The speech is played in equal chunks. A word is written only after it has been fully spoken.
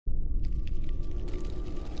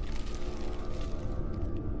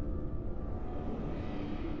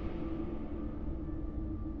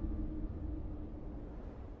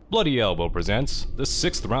Bloody Elbow presents the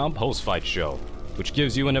 6th Round Post-Fight Show, which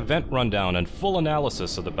gives you an event rundown and full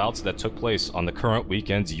analysis of the bouts that took place on the current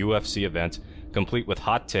weekend's UFC event, complete with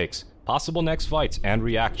hot takes, possible next fights, and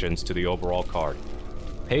reactions to the overall card.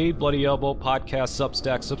 Paid Bloody Elbow Podcast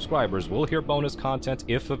Substack subscribers will hear bonus content,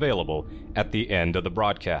 if available, at the end of the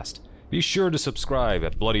broadcast. Be sure to subscribe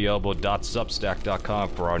at bloodyelbow.substack.com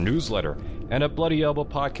for our newsletter and at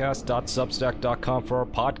bloodyelbowpodcast.substack.com for our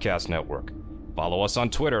podcast network. Follow us on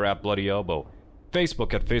Twitter at Bloody Elbow,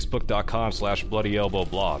 Facebook at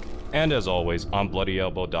facebook.com/bloodyelbowblog, and as always on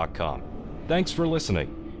bloodyelbow.com. Thanks for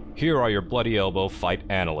listening. Here are your Bloody Elbow fight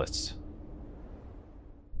analysts.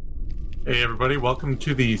 Hey everybody, welcome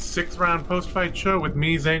to the 6th Round Post-Fight Show with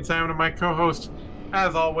me, Zane Simon, and my co-host,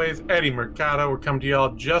 as always, Eddie Mercado. We're coming to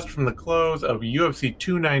y'all just from the close of UFC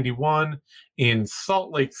 291 in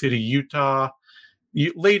Salt Lake City, Utah.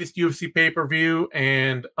 Latest UFC pay-per-view,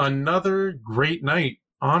 and another great night,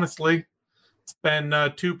 honestly. It's been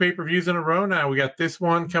 2 pay-per-views in a row now. We got this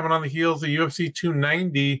one coming on the heels of UFC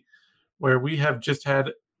 290, where we have just had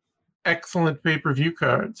excellent pay-per-view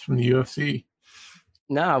cards from the UFC.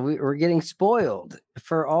 No, we're getting spoiled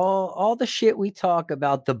for all the shit we talk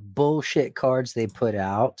about, the bullshit cards they put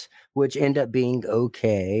out, which end up being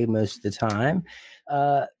okay most of the time.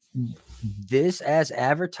 This, as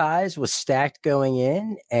advertised, was stacked going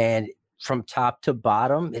in, and from top to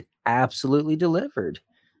bottom, it absolutely delivered.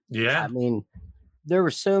 Yeah. I mean, there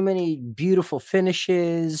were so many beautiful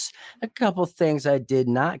finishes, a couple things I did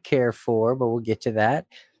not care for, but we'll get to that.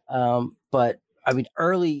 But I mean,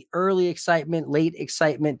 early excitement, late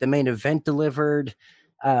excitement, the main event delivered.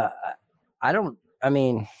 Man,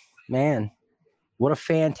 what a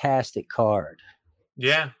fantastic card.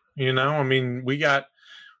 Yeah. You know, I mean, we got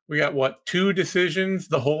what, 2 decisions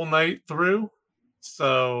the whole night through.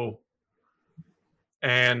 So,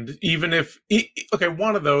 and even if,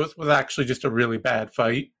 one of those was actually just a really bad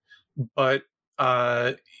fight, but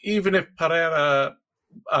even if Pereira,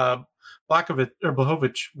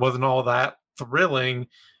 Blachowicz wasn't all that thrilling,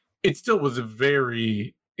 it still was a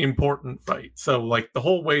very important fight. So like the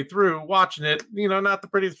whole way through watching it, you know, not the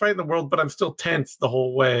prettiest fight in the world, but I'm still tense the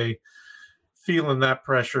whole way, feeling that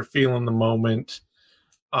pressure, feeling the moment.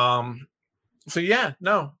 So yeah,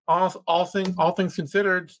 no, all things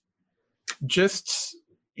considered, just,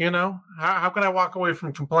 you know, how can I walk away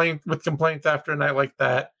from complaints after a night like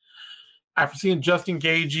that? After seeing Justin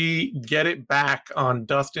Gaethje get it back on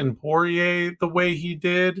Dustin Poirier the way he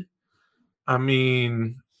did, I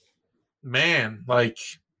mean, man, like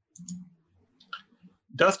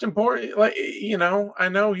Dustin Poirier, like, you know, I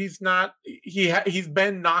know he's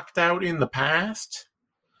been knocked out in the past,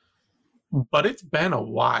 but it's been a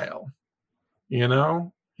while. You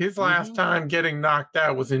know, his last time getting knocked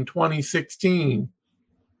out was in 2016,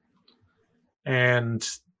 and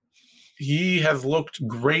he has looked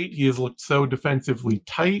great. He has looked so defensively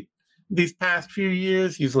tight these past few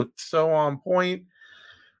years. He's looked so on point.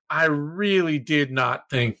 I really did not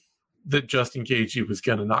think that Justin Gaethje was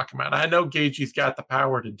going to knock him out. I know Gaethje's got the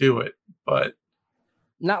power to do it, but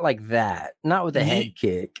not like that. Not with a head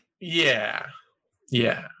kick. Yeah.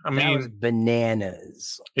 Yeah. I mean, that was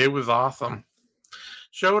bananas. It was awesome.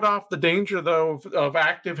 Showed off the danger, though, of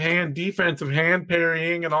active hand, defensive hand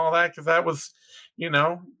parrying and all that, because that was, you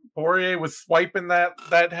know, Poirier was swiping that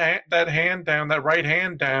hand down, that right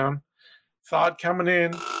hand down, saw it coming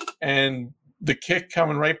in, and the kick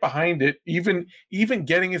coming right behind it, even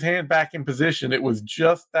getting his hand back in position, it was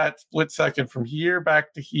just that split second from here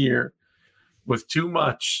back to here was too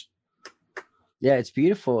much. Yeah, it's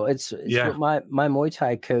beautiful. It's what my Muay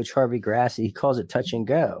Thai coach Harvey Grassi, he calls it touch and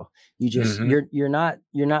go. You just you're not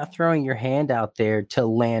throwing your hand out there to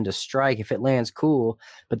land a strike. If it lands, cool,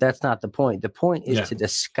 but that's not the point. The point is to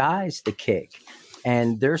disguise the kick.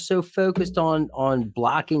 And they're so focused on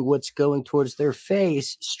blocking what's going towards their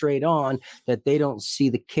face straight on that they don't see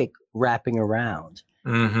the kick wrapping around.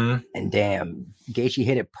 Mm-hmm. And damn, Gaethje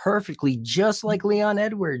hit it perfectly, just like Leon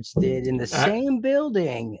Edwards did in the same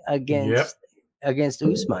building against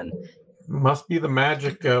Usman. Must be the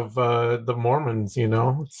magic of the Mormons, you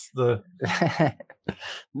know. It's the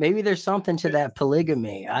maybe there's something to that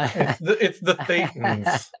polygamy. It's the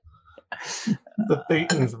Thetans. The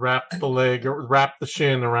Thetans wrap the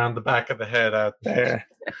shin around the back of the head out there.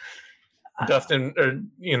 Dustin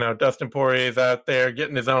Poirier's out there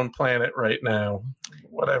getting his own planet right now.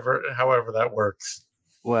 However that works.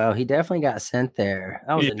 Well, he definitely got sent there.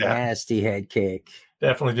 That was a nasty head kick.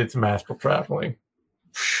 Definitely did some astral traveling.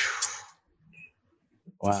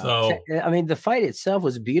 Wow. So, I mean, the fight itself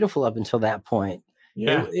was beautiful up until that point.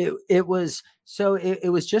 Yeah. It was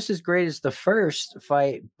just as great as the first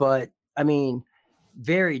fight, but I mean,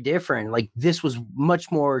 very different. Like this was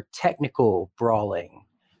much more technical brawling.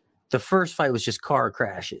 The first fight was just car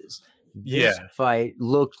crashes. This fight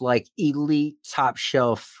looked like elite, top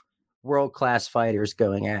shelf, world-class fighters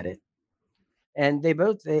going at it. And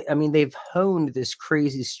they've honed this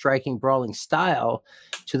crazy striking, brawling style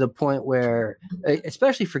to the point where,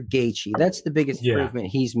 especially for Gaethje, that's the biggest improvement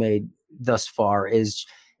he's made thus far is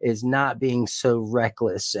not being so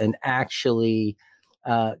reckless and actually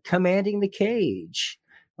commanding the cage.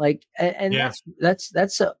 Like, and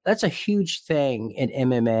that's a huge thing in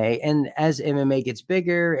MMA. And as MMA gets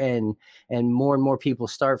bigger and more people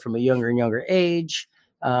start from a younger and younger age,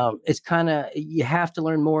 it's kind of, you have to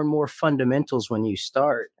learn more and more fundamentals when you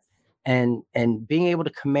start, and being able to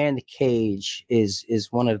command the cage is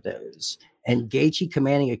one of those. And Gaethje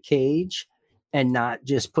commanding a cage and not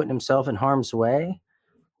just putting himself in harm's way.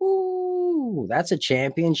 Ooh, that's a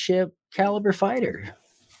championship caliber fighter.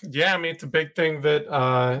 Yeah, I mean, it's a big thing that,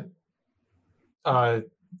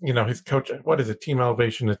 his coach, what is it, Team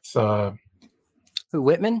Elevation? It's, who,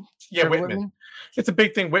 Whitman? Yeah, Whitman. It's a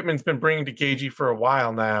big thing Whitman's been bringing to Gaethje for a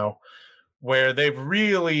while now, where they've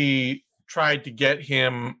really tried to get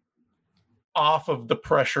him off of the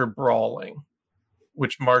pressure brawling,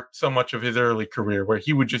 which marked so much of his early career, where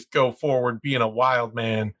he would just go forward being a wild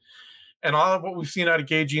man. And all of what we've seen out of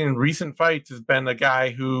Gaethje in recent fights has been a guy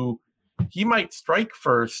who, he might strike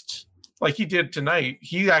first, like he did tonight.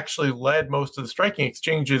 He actually led most of the striking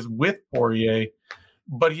exchanges with Poirier,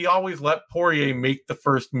 but he always let Poirier make the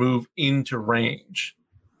first move into range.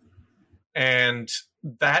 And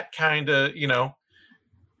that kind of,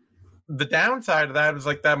 the downside of that is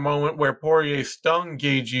like that moment where Poirier stung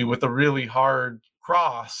Gaethje with a really hard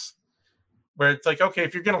cross, where it's like, okay,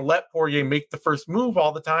 if you're going to let Poirier make the first move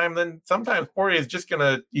all the time, then sometimes Poirier is just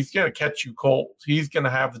he's going to catch you cold. He's going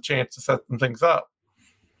to have the chance to set some things up.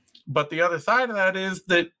 But the other side of that is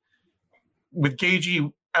that with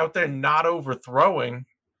Gaethje out there not overthrowing,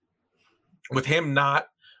 with him not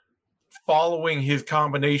following his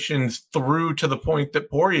combinations through to the point that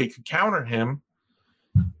Poirier could counter him,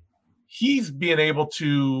 he's being able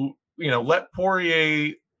to, let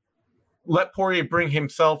Poirier bring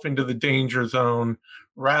himself into the danger zone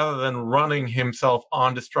rather than running himself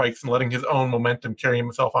onto strikes and letting his own momentum carry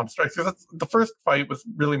himself onto strikes. Because the first fight was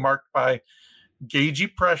really marked by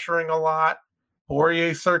Gaethje pressuring a lot,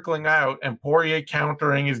 Poirier circling out, and Poirier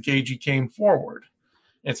countering as Gaethje came forward.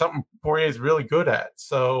 It's something Poirier is really good at.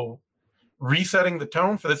 So resetting the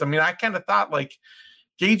tone for this, I mean, I kind of thought like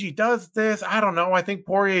Gaethje does this. I don't know. I think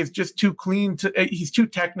Poirier is just too clean he's too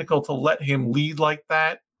technical to let him lead like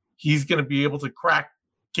that. He's going to be able to crack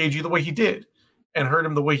Gaethje the way he did and hurt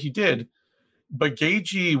him the way he did. But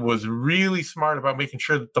Gaethje was really smart about making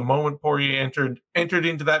sure that the moment Poirier entered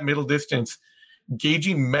into that middle distance,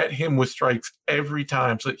 Gaethje met him with strikes every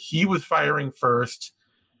time. So he was firing first.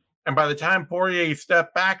 And by the time Poirier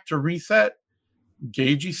stepped back to reset,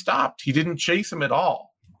 Gaethje stopped. He didn't chase him at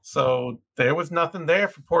all. So there was nothing there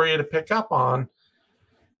for Poirier to pick up on.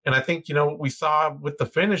 And I think, what we saw with the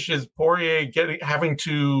finish is Poirier having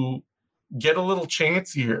to get a little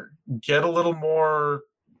chancier, get a little more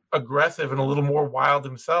aggressive and a little more wild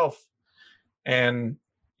himself. And,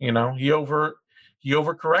 he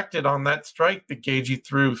overcorrected on that strike that Gaethje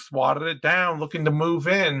threw, swatted it down, looking to move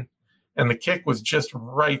in. And the kick was just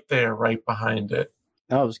right there, right behind it.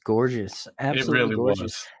 Oh, it was gorgeous. Absolutely it really gorgeous.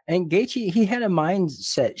 Was. And Gaethje, he had a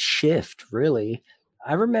mindset shift, really.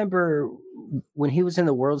 I remember when he was in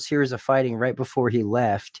the World Series of Fighting right before he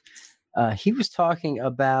left, he was talking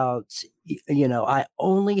about, I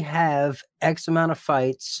only have X amount of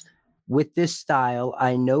fights with this style.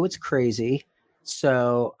 I know it's crazy.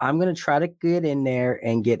 So I'm going to try to get in there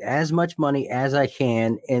and get as much money as I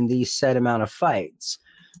can in these set amount of fights.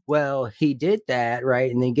 Well, he did that, right?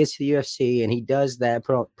 And then he gets to the UFC and he does that,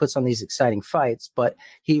 puts on these exciting fights. But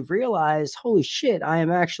he realized, holy shit, I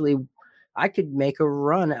could make a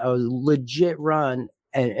legit run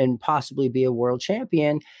and possibly be a world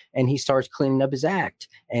champion. And he starts cleaning up his act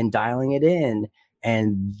and dialing it in.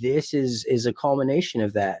 And this is a culmination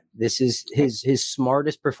of that. This is his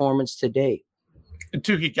smartest performance to date. And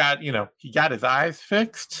two, he got his eyes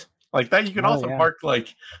fixed. Like that, you can also mark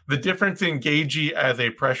like the difference in Gaethje as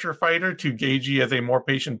a pressure fighter to Gaethje as a more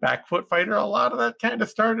patient back foot fighter. A lot of that kind of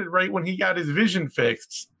started right when he got his vision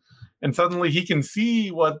fixed, and suddenly he can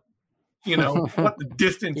see what the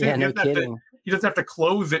distance is. No kidding. He doesn't have to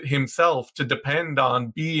close it himself to depend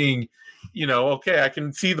on being, okay, I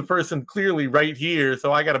can see the person clearly right here,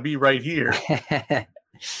 so I got to be right here.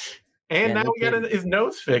 And now he got his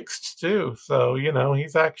nose fixed too, so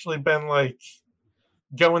he's actually been like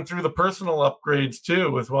going through the personal upgrades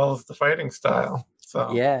too, as well as the fighting style.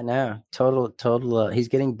 So yeah, no, total. He's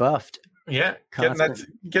getting buffed. Yeah, getting that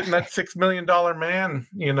 $6 million man.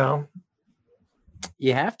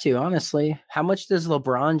 You have to, honestly. How much does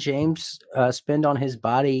LeBron James spend on his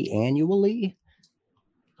body annually?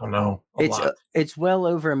 I don't know. Lot. It's well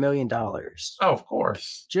over $1 million. Oh, of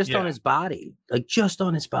course. Just on his body, just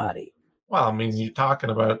on his body. Well, I mean, you're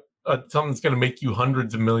talking about something's going to make you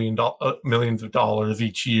hundreds of millions of dollars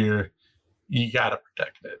each year. You got to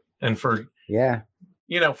protect it. And for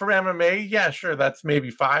for MMA, yeah, sure, that's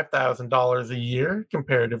maybe $5,000 a year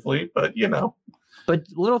comparatively, but But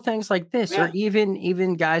little things like this, or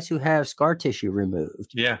even guys who have scar tissue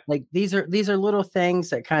removed. Yeah. Like these are little things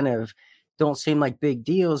that kind of don't seem like big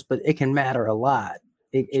deals, but it can matter a lot.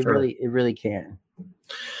 It really can.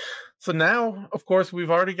 So now, of course,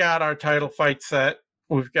 we've already got our title fight set.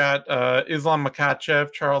 We've got Islam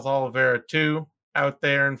Makhachev, Charles Oliveira 2 out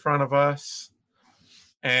there in front of us.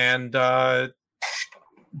 And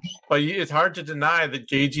but it's hard to deny that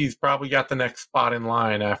Gaethje's probably got the next spot in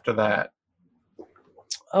line after that.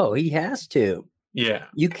 Oh, he has to. Yeah.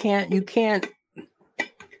 You can't.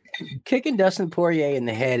 Kicking Dustin Poirier in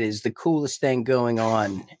the head is the coolest thing going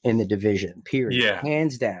on in the division, period. Yeah.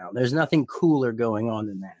 Hands down. There's nothing cooler going on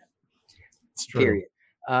than that. It's true. Period.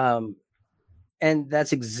 And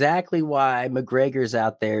that's exactly why McGregor's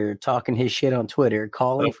out there talking his shit on Twitter,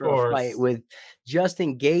 calling for a fight with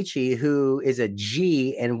Justin Gaethje, who is a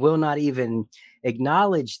G and will not even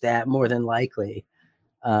acknowledge that, more than likely.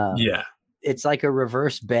 It's like a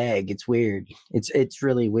reverse bag. It's weird. It's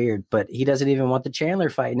really weird. But he doesn't even want the Chandler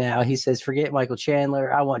fight now. He says, forget Michael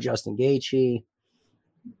Chandler. I want Justin Gaethje.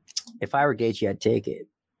 If I were Gaethje, I'd take it.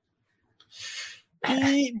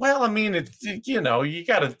 Well, I mean, it's you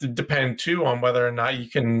got to depend too on whether or not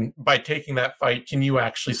you can, by taking that fight, can you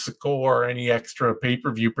actually score any extra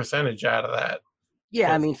pay-per-view percentage out of that?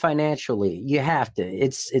 Yeah, I mean, financially, you have to.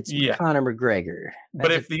 It's Conor McGregor.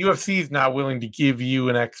 But if the UFC is not willing to give you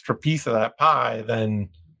an extra piece of that pie, then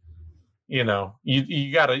you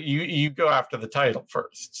gotta go after the title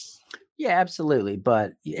first. Yeah, absolutely.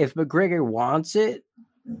 But if McGregor wants it,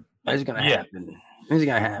 it's gonna happen. It's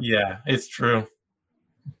gonna happen. Yeah, it's true.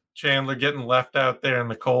 Chandler getting left out there in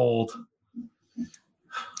the cold.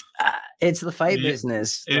 It's the fight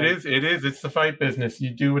business. It is. It's the fight business.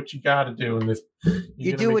 You do what you got to do in this.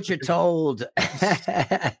 You do what you're told.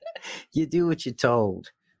 You do what you're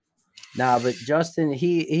told. Nah, but Justin,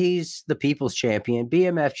 he's the people's champion,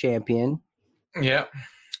 BMF champion. Yeah.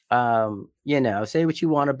 Say what you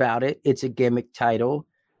want about it. It's a gimmick title,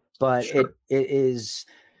 but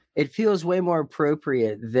it feels way more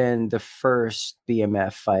appropriate than the first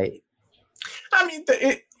BMF fight. I mean,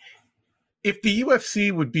 if the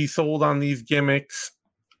UFC would be sold on these gimmicks,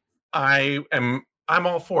 I'm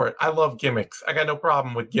all for it. I love gimmicks. I got no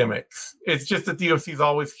problem with gimmicks. It's just that the UFC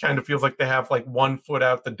always kind of feels like they have like one foot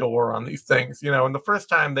out the door on these things, and the first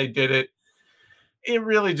time they did it, it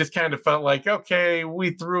really just kind of felt like, okay, we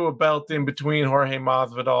threw a belt in between Jorge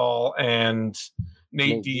Masvidal and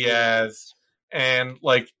Nate Diaz, and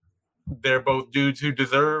like they're both dudes who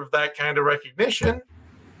deserve that kind of recognition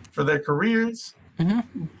for their careers.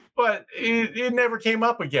 Mm-hmm. But it never came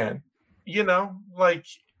up again, like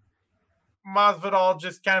Masvidal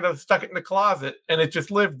just kind of stuck it in the closet and it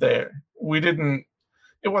just lived there. It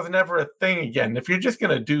wasn't ever a thing again. If you're just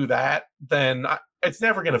going to do that, then it's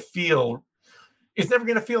never going to feel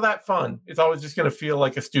that fun. It's always just going to feel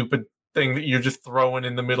like a stupid thing that you're just throwing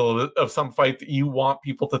in the middle of some fight that you want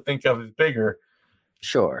people to think of as bigger.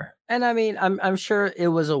 Sure. And I mean, I'm sure it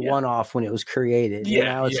was a one-off when it was created.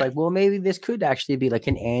 It's like, well, maybe this could actually be like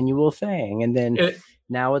an annual thing. And then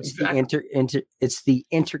now it's it's the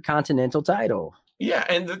Intercontinental title. Yeah.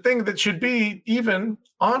 And the thing that should be, even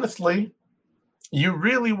honestly, you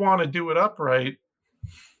really want to do it upright,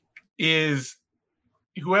 is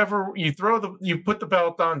whoever you put the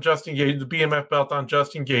belt on Justin Gaethje, the BMF belt on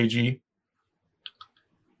Justin Gaethje.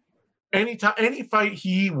 Any fight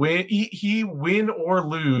he win or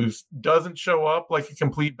lose, doesn't show up like a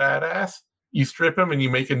complete badass, you strip him and you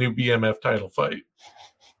make a new BMF title fight.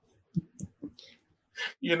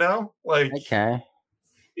 Okay.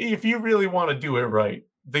 If you really want to do it right,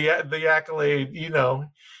 the accolade,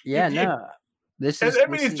 it's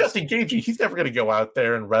Justin Gaethje. He's never going to go out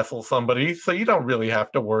there and wrestle somebody, so you don't really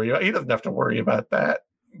have to worry. He doesn't have to worry about that,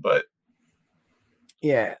 but.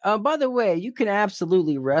 Yeah. By the way, you can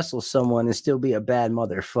absolutely wrestle someone and still be a bad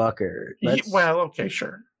motherfucker. Okay,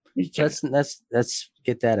 sure. Let's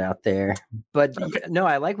get that out there. But no,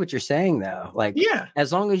 I like what you're saying though. Like,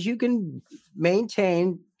 as long as you can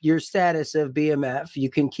maintain your status of BMF, you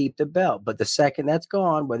can keep the belt. But the second that's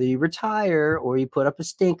gone, whether you retire or you put up a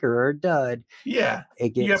stinker or a dud, you have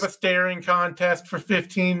a staring contest for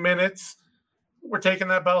 15 minutes. We're taking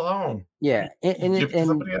that belt home. Yeah, and give it to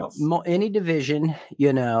somebody else. Any division,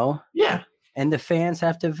 you know. Yeah, and the fans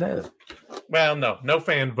have to vote. Well, no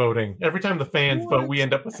fan voting. Every time the fans vote, we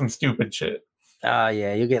end up with some stupid shit.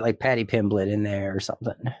 Yeah, you get like Patty Pimblett in there or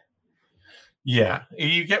something. Yeah,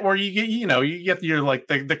 you get your like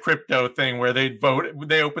the crypto thing where they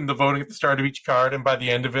open the voting at the start of each card, and by the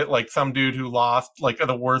end of it, like some dude who lost like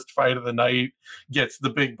the worst fight of the night gets the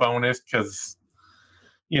big bonus because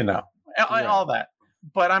all that.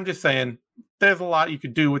 But I'm just saying, there's a lot you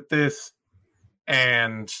could do with this.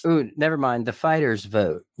 And never mind. The fighters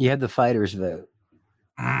vote. You have the fighters vote.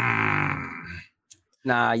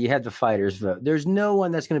 Nah, you have the fighters vote. There's no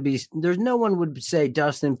one that's going to be. There's no one would say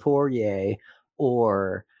Dustin Poirier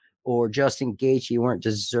or Justin Gaethje weren't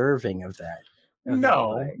deserving of that.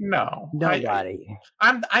 No, nobody.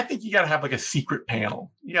 I think you got to have like a secret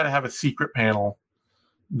panel. You got to have a secret panel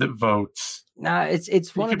that votes. Nah,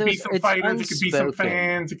 it's one of those. It could be some fighters. It could be some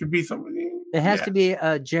fans. It could be some. It has to be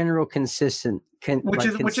a general consistent. Which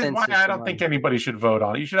is why I don't think anybody should vote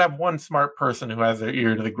on it. You should have one smart person who has their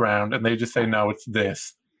ear to the ground and they just say, no, it's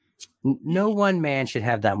this. No one man should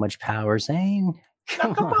have that much power, Zane.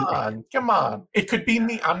 Come on. It could be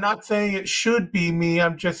me. I'm not saying it should be me.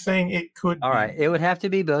 I'm just saying it could All right. It would have to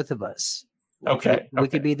be both of us. Okay. We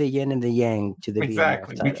could be the yin and the yang to the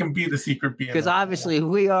exactly. BMF we can be the secret BMF. Because obviously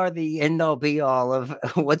we are the end all be all of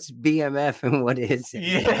what's BMF and what is it.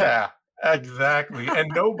 Yeah, exactly.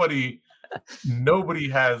 And nobody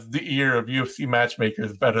has the ear of UFC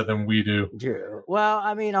matchmakers better than we do. True. Well,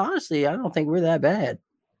 I mean, honestly, I don't think we're that bad.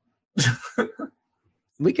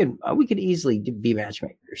 we could easily be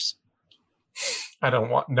matchmakers. I don't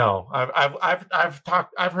want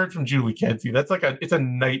I've heard from Julie Kedzie. That's like it's a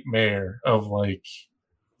nightmare of like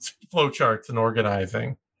flowcharts and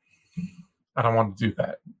organizing. I don't want to do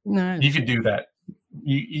that. No, you could do that.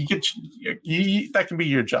 You could that can be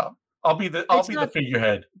your job. I'll be the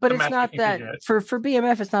figurehead. But it's not that figurehead. for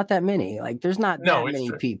BMF. It's not that many. Like there's not that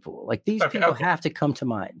many people. Like these people have to come to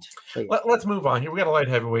mind. Let's move on here. We got a light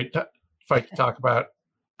heavyweight fight to talk about.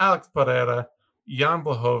 Alex Pereira, Jan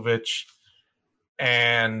Blachowicz,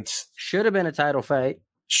 and should have been a title fight.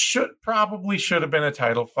 Should have been a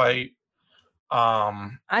title fight.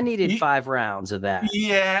 I needed 5 rounds of that.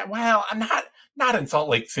 Yeah, well, not in Salt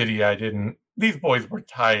Lake City. I didn't. These boys were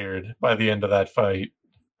tired by the end of that fight.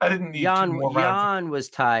 I didn't need 2 more rounds. Jan was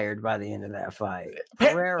tired by the end of that fight.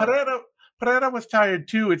 Pereira was tired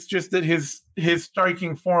too. It's just that his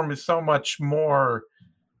striking form is so much more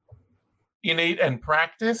innate and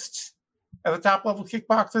practiced as a top level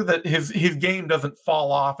kickboxer that his game doesn't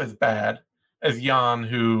fall off as bad as Jan,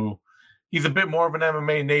 who he's a bit more of an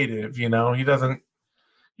MMA native. He doesn't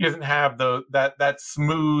have that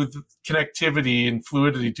smooth connectivity and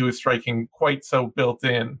fluidity to his striking quite so built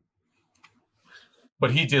in. But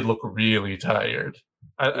he did look really tired.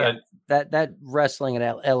 That wrestling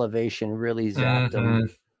at elevation really zapped him.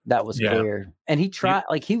 That was clear. And he tried,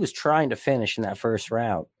 he was trying to finish in that first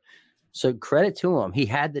round. So credit to him. He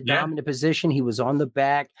had the dominant position. He was on the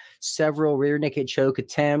back, several rear naked choke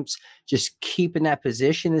attempts. Just keeping that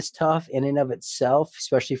position is tough in and of itself,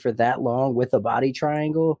 especially for that long with a body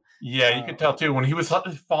triangle. Yeah, you could tell too when he was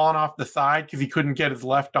falling off the side because he couldn't get his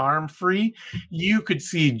left arm free. You could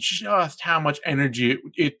see just how much energy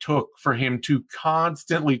it took for him to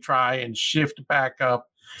constantly try and shift back up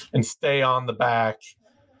and stay on the back.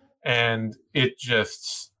 And it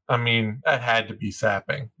just, that had to be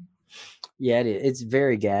sapping. Yeah, it's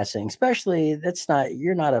very gassing, especially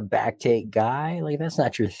you're not a back take guy. Like that's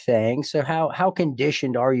not your thing. So how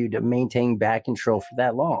conditioned are you to maintain back control for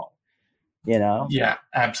that long? Yeah,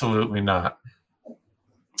 absolutely not.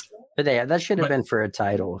 But that should have been for a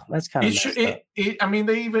title. That's kind of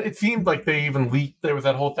it seemed like they even leaked. There was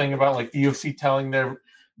that whole thing about like the UFC telling their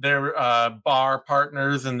bar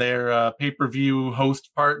partners and their pay-per-view host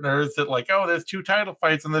partners that like, oh, there's 2 title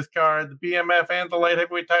fights on this card, the BMF and the light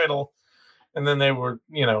heavyweight title. And then they were,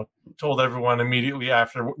 told everyone immediately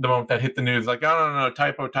after the moment that hit the news, like, oh, no,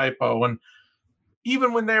 typo. And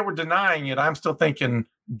even when they were denying it, I'm still thinking,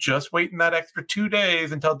 just waiting that extra 2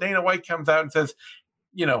 days until Dana White comes out and says,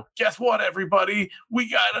 guess what, everybody?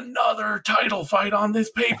 We got another title fight on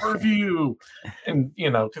this pay-per-view. And,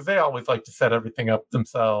 because they always like to set everything up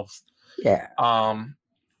themselves. Yeah.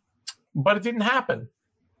 But it didn't happen.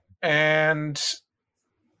 And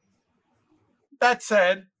that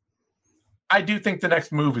said, I do think the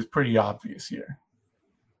next move is pretty obvious here.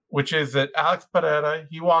 which is that Alex Pereira,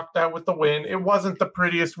 he walked out with the win. It wasn't the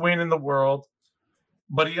prettiest win in the world,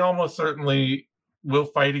 but he almost certainly will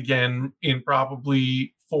fight again in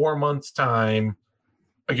probably 4 months' time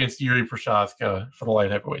against Yuri Prochazka for the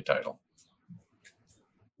light heavyweight title.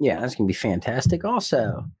 Yeah, that's going to be fantastic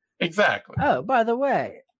also. Exactly. Oh, by the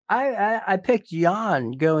way, I picked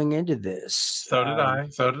Jan going into this. So did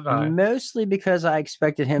I. Mostly because I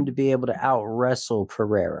expected him to be able to out wrestle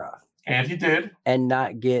Pereira. And he did. And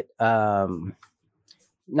not get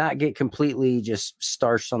completely just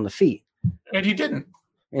starched on the feet. And he didn't.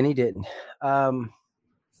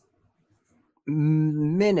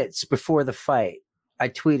 Minutes before the fight, I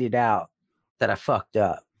tweeted out that I fucked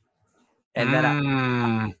up. And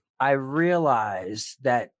then I realized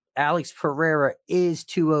that Alex Pereira is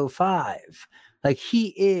 205. Like,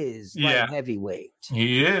 he is light heavyweight.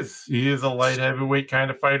 He is. He is a light heavyweight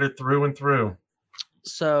kind of fighter through and through.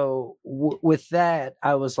 So with that,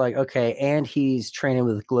 I was like, okay, and he's training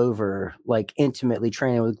with Glover, like intimately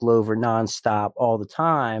training with Glover nonstop all the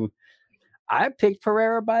time. I picked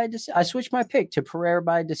Pereira I switched my pick to Pereira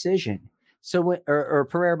by decision. So or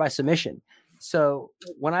Pereira by submission. So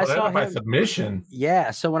when I saw him by submission,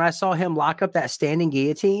 so when I saw him lock up that standing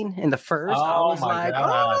guillotine in the first, I was like,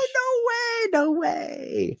 gosh. Oh, no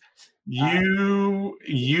way.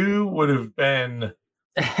 You would have been.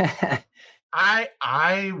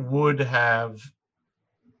 I would have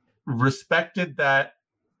respected that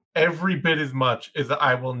every bit as much as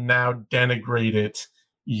I will now denigrate it.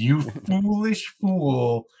 You foolish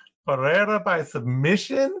fool. Pereira by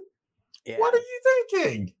submission? Yeah. What are you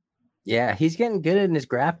thinking? Yeah, he's getting good in his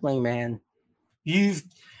grappling, man. He's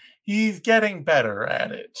getting better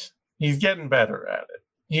at it. He's getting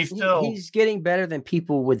getting better than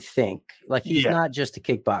people would think. Like, he's not just a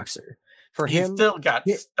kickboxer. For him, he still got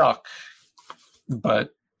stuck. But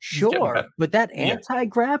sure, but that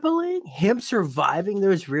anti-grappling, him surviving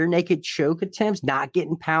those rear naked choke attempts, not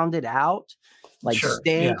getting pounded out, like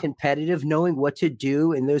staying competitive, knowing what to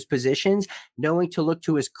do in those positions, knowing to look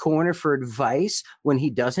to his corner for advice when he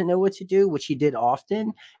doesn't know what to do, which he did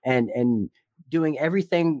often, and doing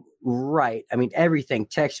everything right. I mean, everything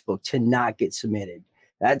textbook to not get submitted.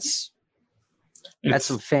 That's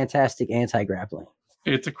some fantastic anti-grappling.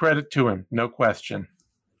 It's a credit to him, no question.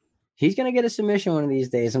 He's going to get a submission one of these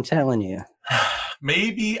days, I'm telling you.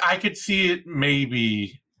 Maybe I could see it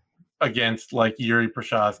against like Yuri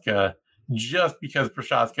Prochazka, just because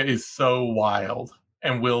Prochazka is so wild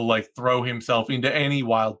and will like throw himself into any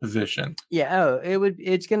wild position. Yeah,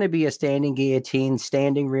 it's going to be a standing guillotine,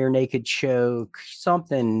 standing rear naked choke,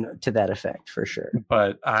 something to that effect for sure.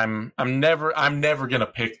 But I'm never going to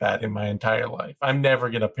pick that in my entire life. I'm never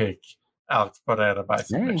going to pick Alex Pereira by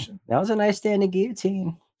submission. That was a nice standing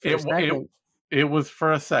guillotine. It was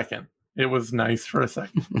for a second. It was nice for a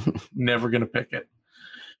second. Never going to pick it.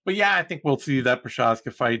 But yeah, I think we'll see that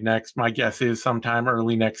Prochazka fight next. My guess is sometime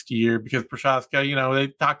early next year, because Prochazka, they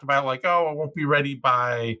talked about like, I won't be ready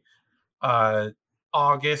by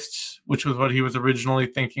August, which was what he was originally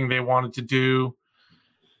thinking they wanted to do.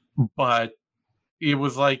 But it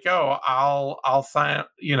was like, I'll sign,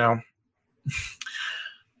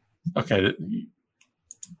 Okay.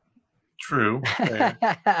 True.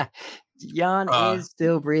 Jan is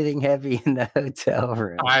still breathing heavy in the hotel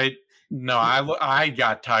room. I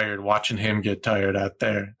got tired watching him get tired out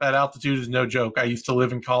there. That altitude is no joke. I used to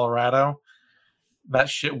live in Colorado. That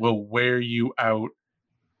shit will wear you out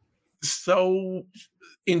so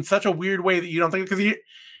in such a weird way that you don't think, because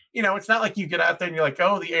it's not like you get out there and you're like,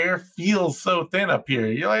 the air feels so thin up here.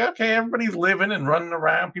 You're like, okay, everybody's living and running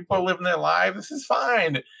around. People are living their lives. This is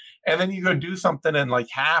fine. And then you go do something, and like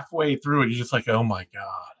halfway through it, you're just like, oh my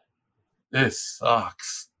God, this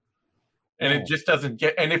sucks. And it just doesn't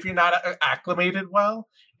get, and if you're not acclimated well,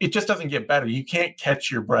 it just doesn't get better. You can't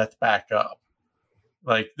catch your breath back up.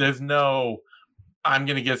 Like, there's no, I'm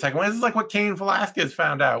going to get a second one. This is like what Cain Velasquez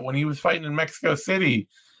found out when he was fighting in Mexico City,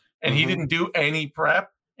 and he didn't do any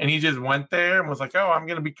prep, and he just went there and was like, I'm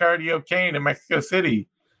going to be Cardio Cain in Mexico City.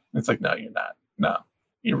 And it's like, no, you're not. No.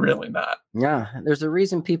 You're really not. Yeah, there's a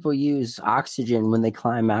reason people use oxygen when they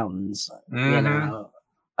climb mountains. But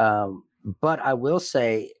I will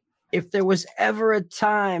say, if there was ever a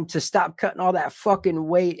time to stop cutting all that fucking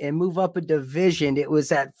weight and move up a division, it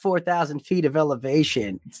was at 4,000 feet of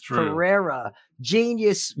elevation. It's true. Pereira,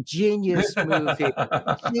 genius move here.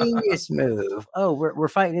 Genius move. Oh, we're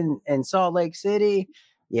fighting in Salt Lake City.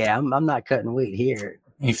 Yeah, I'm not cutting weight here.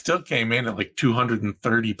 He still came in at like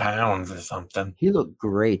 230 pounds or something. He looked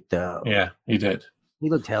great, though. Yeah, he did.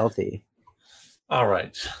 He looked healthy. All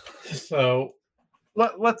right. So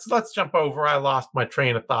let's jump over. I lost my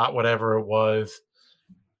train of thought, whatever it was.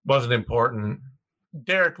 Wasn't important.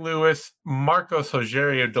 Derek Lewis, Marcos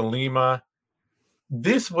Rogerio de Lima.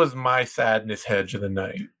 This was my sadness hedge of the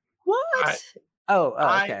night. What?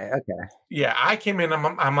 Okay. Yeah, I came in.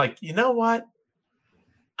 I'm like, you know what?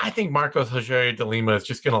 I think Marcos Rogerio de Lima is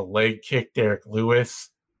just gonna leg kick Derek Lewis,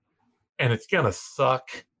 and it's gonna suck.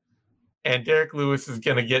 And Derek Lewis is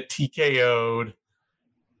gonna get TKO'd,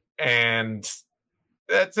 and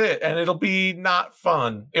that's it. And it'll be not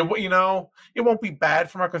fun. It won't be bad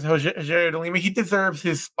for Marcos Rogerio de Lima. He deserves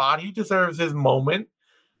his spot. He deserves his moment.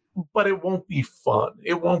 But it won't be fun.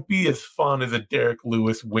 It won't be as fun as a Derek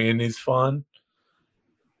Lewis win is fun.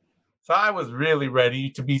 So I was really ready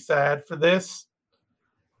to be sad for this.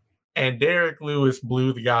 And Derek Lewis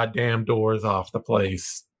blew the goddamn doors off the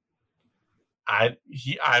place. I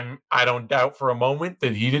don't doubt for a moment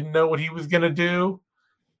that he didn't know what he was gonna do.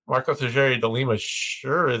 Marcos Rogerio de Lima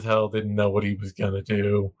sure as hell didn't know what he was gonna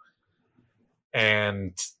do.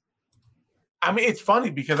 And I mean, it's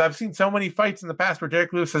funny because I've seen so many fights in the past where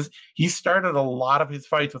Derek Lewis says he started a lot of his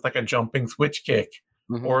fights with like a jumping switch kick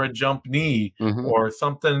or a jump knee or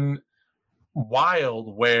something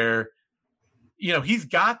wild where, he's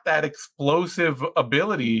got that explosive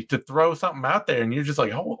ability to throw something out there. And you're just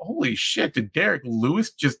like, oh, holy shit, did Derek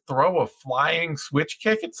Lewis just throw a flying switch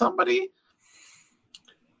kick at somebody?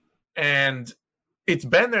 And it's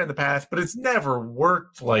been there in the past, but it's never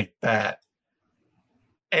worked like that.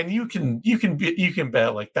 And you can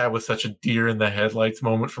bet like that was such a deer in the headlights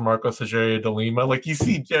moment for Marcos Rogerio de Lima. Like you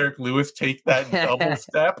see Derek Lewis take that double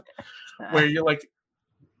step where you're like,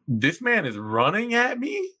 this man is running at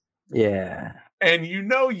me. Yeah. And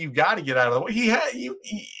you got to get out of the way. He had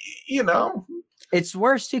It's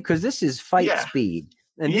worse too because this is fight speed,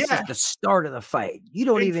 and this is the start of the fight. You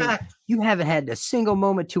don't you haven't had a single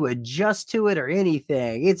moment to adjust to it or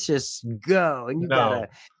anything. It's just go, and you got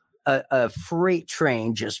a freight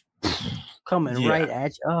train just coming right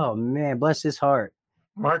at you. Oh man, bless his heart.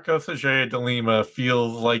 Marcos Rogerio de Lima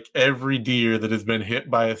feels like every deer that has been hit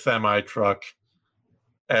by a semi truck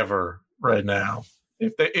ever right now.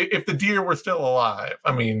 If the deer were still alive,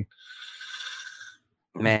 I mean,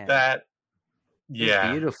 man, that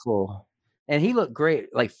beautiful. And he looked great.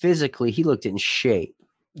 Like physically, he looked in shape.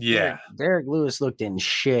 Yeah, Derek Lewis looked in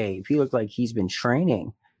shape. He looked like he's been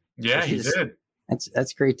training. Yeah, he did.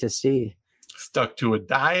 That's great to see. Stuck to a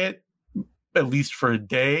diet, at least for a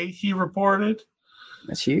day, he reported.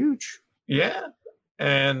 That's huge. Yeah.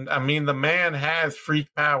 And I mean, the man has freak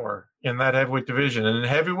power in that heavyweight division. And in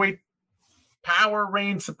heavyweight, power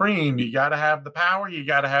reigns supreme. You got to have the power. You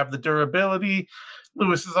got to have the durability.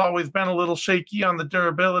 Lewis has always been a little shaky on the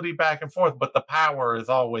durability back and forth, but the power has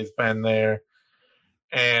always been there.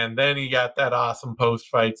 And then he got that awesome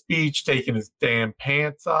post-fight speech, taking his damn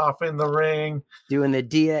pants off in the ring. Doing the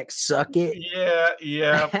DX suck it.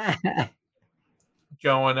 Yeah.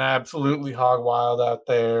 Going absolutely hog wild out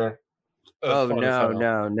there.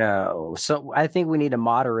 No. So I think we need a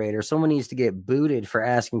moderator. Someone needs to get booted for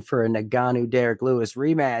asking for a Ngannou Derek Lewis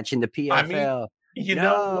rematch in the PFL. I mean, you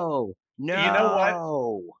know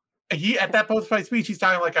what? He at that post-fight speech, he's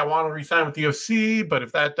talking like, I want to re-sign with the UFC, but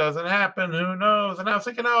if that doesn't happen, who knows? And I was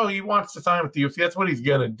thinking, oh, he wants to sign with the UFC. That's what he's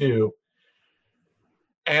gonna do.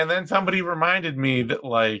 And then somebody reminded me that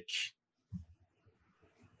like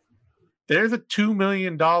there's a $2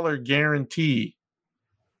 million guarantee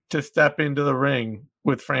to step into the ring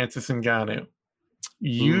with Francis Ngannou.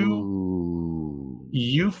 You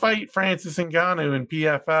fight Francis Ngannou in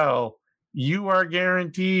PFL, you are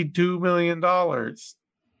guaranteed $2 million.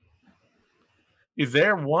 Is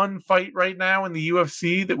there one fight right now in the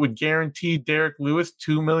UFC that would guarantee Derek Lewis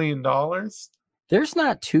 $2 million? There's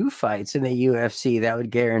not two fights in the UFC that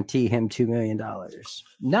would guarantee him $2 million.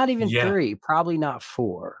 Not even three, probably not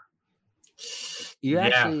four.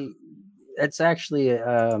 That's actually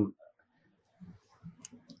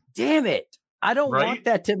damn it. I don't want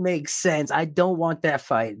that to make sense. I don't want that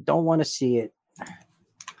fight. Don't want to see it.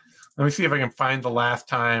 Let me see if I can find the last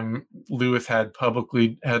time Lewis had a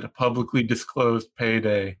publicly disclosed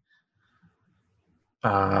payday.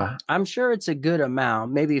 I'm sure it's a good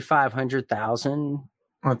amount, maybe 500,000.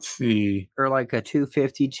 Let's see. Or like a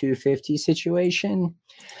 250 situation.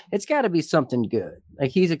 It's got to be something good.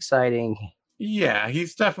 Like he's exciting. Yeah,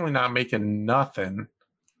 he's definitely not making nothing.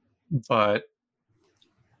 But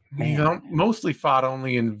he's mostly fought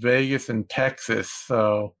only in Vegas and Texas.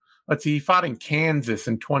 So let's see. He fought in Kansas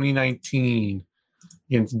in 2019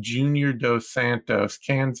 against Junior Dos Santos.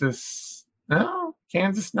 Kansas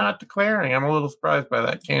not declaring. I'm a little surprised by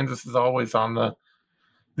that. Kansas is always on the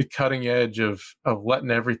cutting edge of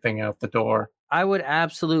letting everything out the door. I would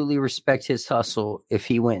absolutely respect his hustle if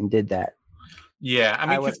he went and did that. Yeah, I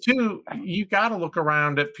mean, because too, you got to look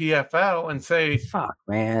around at PFL and say, "Fuck,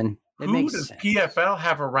 man, who does sense. PFL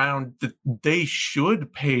have around that they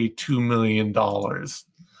should pay $2 million?"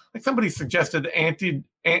 Like somebody suggested Anti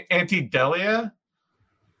Delia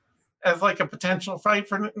as like a potential fight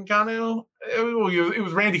for Ngannou. It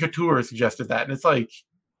was Randy Couture who suggested that, and it's like,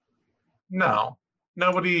 no,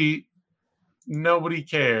 nobody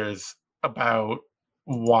cares about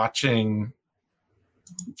watching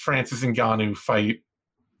Francis Ngannou fight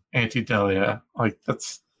Anti Delia. Like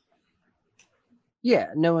that's. Yeah,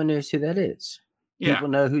 no one knows who that is. People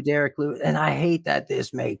know who Derek Lewis, and I hate that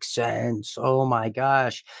this makes sense. Oh my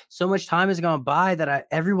gosh, so much time has gone by that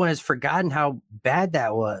everyone has forgotten how bad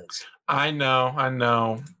that was. I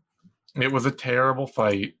know, it was a terrible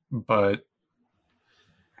fight, but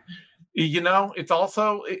it's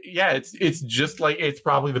also it's just like it's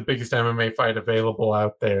probably the biggest MMA fight available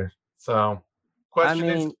out there. So, question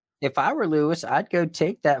is, if I were Lewis, I'd go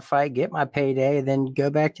take that fight, get my payday, and then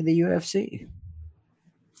go back to the UFC.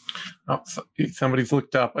 Oh, somebody's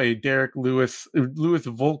looked up a Derek Lewis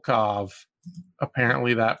Volkov.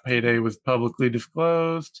 Apparently, that payday was publicly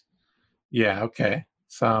disclosed. Yeah, okay.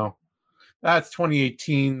 So that's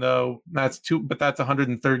 2018, though. That's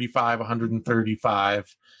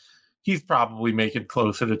 135. He's probably making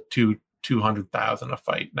closer to 200,000 a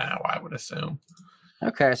fight now, I would assume.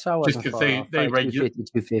 Okay, so I wasn't just because they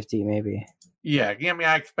 250 maybe. Yeah, I mean,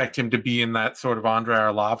 I expect him to be in that sort of Andrei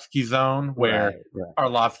Arlovsky zone where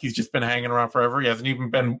Arlovsky's just been hanging around forever. He hasn't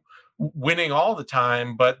even been winning all the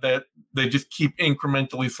time, but that they just keep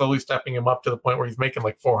incrementally, slowly stepping him up to the point where he's making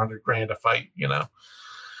like $400,000 a fight,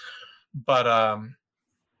 But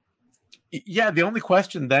the only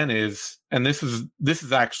question then is, and this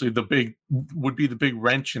is actually the big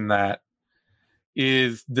wrench in that,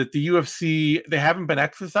 is that the UFC, they haven't been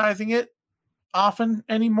exercising it often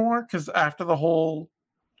anymore, because after the whole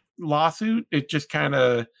lawsuit, it just kind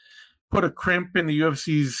of put a crimp in the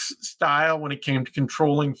UFC's style when it came to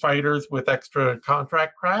controlling fighters with extra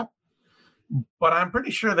contract crap. But I'm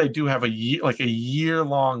pretty sure they do have a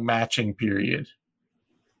year-long matching period.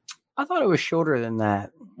 I thought it was shorter than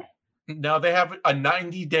that. No, they have a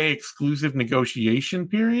 90-day exclusive negotiation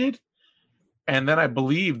period, and then I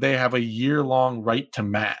believe they have a year-long right to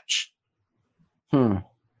match.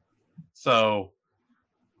 So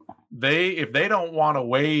if they don't want to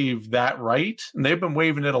waive that right, and they've been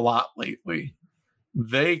waiving it a lot lately,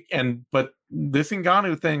 but this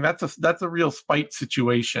Ngannou thing, that's a real spite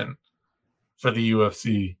situation for the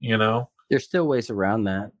UFC, There's still ways around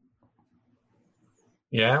that.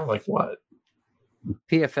 Yeah, like what?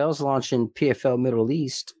 PFL's launching PFL Middle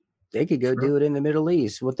East. They could go do it in the Middle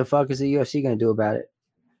East. What the fuck is the UFC going to do about it?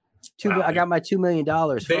 I got my $2 million.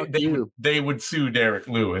 Fuck you. They would sue Derek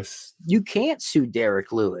Lewis. You can't sue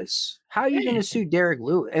Derek Lewis. How are you going to sue Derek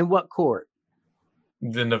Lewis? In what court?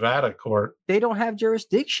 The Nevada court. They don't have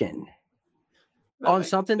jurisdiction on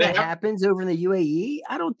something that happens over in the UAE.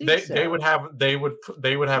 I don't think so. They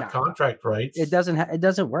would have contract rights. It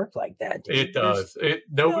doesn't work like that, dude. It does.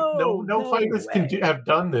 No fighters have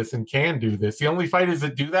done this and can do this. The only fighters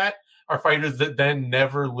that do that are fighters that then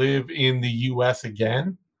never live in the US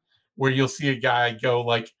again, where you'll see a guy go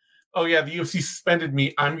like, oh yeah, the UFC suspended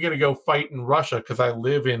me, I'm going to go fight in Russia because I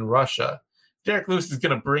live in Russia. Derek Lewis is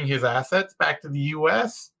going to bring his assets back to the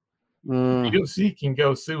US. The UFC can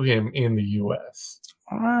go sue him in the US.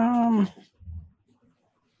 I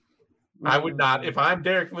would not. If I'm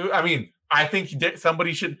Derek Lewis, I mean, I think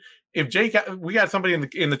somebody should. If Jake, we got somebody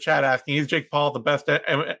in the chat asking, is Jake Paul the best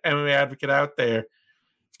MMA advocate out there?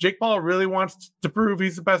 If Jake Paul really wants to prove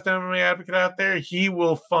he's the best MMA advocate out there, he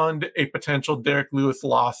will fund a potential Derek Lewis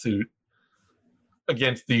lawsuit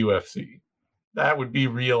against the UFC. That would be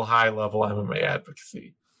real high-level MMA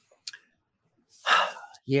advocacy.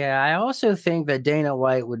 Yeah, I also think that Dana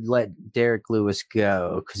White would let Derek Lewis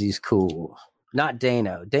go because he's cool. Not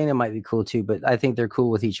Dana. Dana might be cool too, but I think they're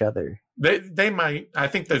cool with each other. They might. I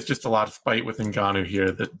think there's just a lot of spite with Ngannou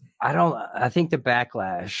here. I think the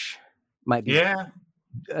backlash might be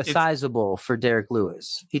sizable for Derek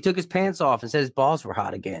Lewis. He took his pants off and said his balls were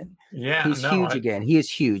hot again. Yeah, he's huge again. He is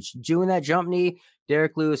huge. Doing that jump knee,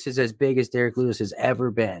 Derek Lewis is as big as Derek Lewis has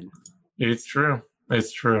ever been. It's true.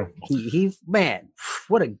 It's true. He man,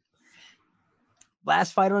 what a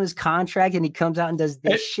last fight on his contract, and he comes out and does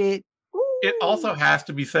this shit. Ooh. It also has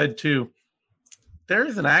to be said too, there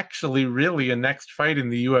isn't actually really a next fight in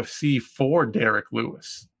the UFC for Derek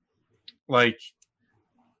Lewis. Like,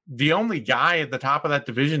 the only guy at the top of that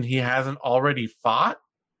division he hasn't already fought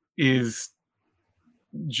is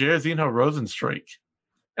Jairzinho Rozenstruik.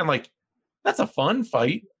 And like, that's a fun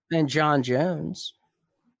fight. And John Jones.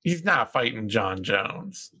 He's not fighting John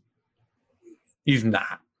Jones. He's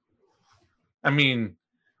not. I mean,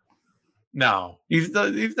 no, he's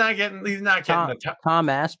not getting Tom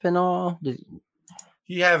Aspinall.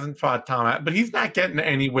 He hasn't fought Tom, but he's not getting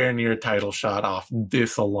anywhere near a title shot off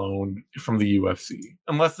this alone from the UFC,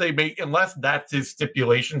 unless that's his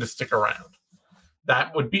stipulation to stick around.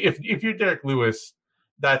 That would be if you're Derek Lewis,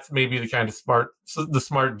 that's maybe the kind of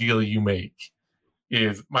smart deal you make.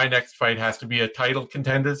 Is my next fight has to be a title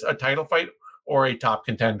fight or a top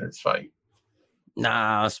contenders fight.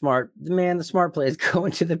 Nah, smart man. The smart play is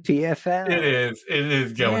going to the PFL. It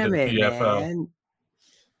is going to the PFL.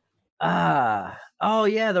 Man. Oh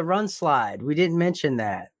yeah, the run slide. We didn't mention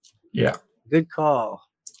that. Yeah. Good call.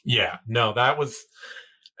 Yeah. No, that was,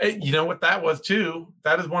 you know what that was too?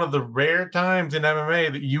 That is one of the rare times in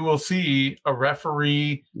MMA that you will see a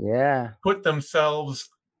referee put themselves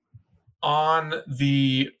on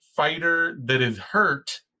the fighter that is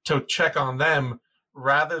hurt to check on them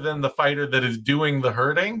rather than the fighter that is doing the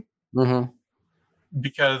hurting. Mm-hmm.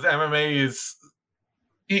 Because MMA is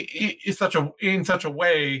in such a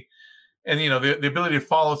way. And, you know, the ability to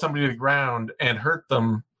follow somebody to the ground and hurt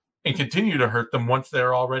them and continue to hurt them once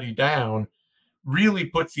they're already down really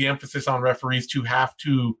puts the emphasis on referees to have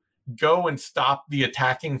to go and stop the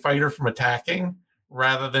attacking fighter from attacking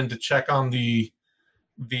rather than to check on the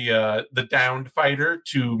downed fighter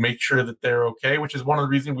to make sure that they're okay, which is one of the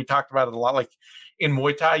reasons we talked about it a lot. Like in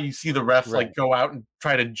Muay Thai, you see the refs like go out and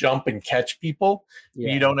try to jump and catch people.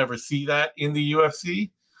 Yeah. You don't ever see that in the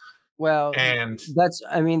UFC. Well, and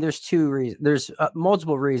there's two reasons. There's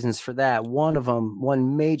multiple reasons for that.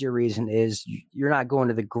 One major reason is you're not going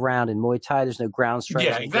to the ground in Muay Thai. There's no ground strikes.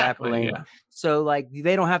 Yeah, exactly. Grappling. Yeah. So like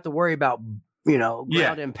they don't have to worry about,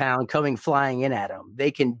 ground and pound coming flying in at them. They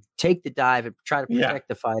can take the dive and try to protect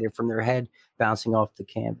the fighter from their head bouncing off the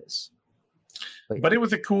canvas. But it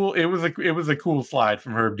was a cool slide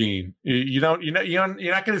from Herb Dean. You're not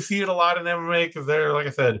going to see it a lot in MMA because like I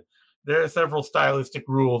said, there are several stylistic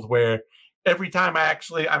rules where every time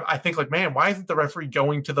I think like, man, why isn't the referee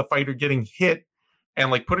going to the fighter getting hit and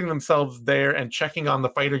like putting themselves there and checking on the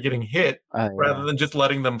fighter getting hit rather than just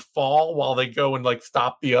letting them fall while they go and like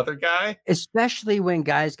stop the other guy? Especially when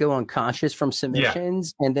guys go unconscious from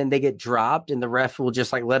submissions and then they get dropped and the ref will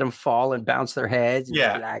just like let them fall and bounce their heads.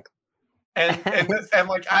 And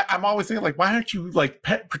like I'm always thinking like, why aren't you like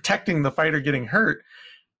protecting the fighter getting hurt?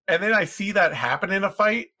 And then I see that happen in a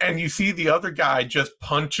fight, and you see the other guy just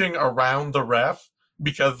punching around the ref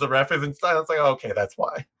because the ref isn't. It's like, okay, that's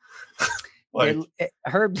why.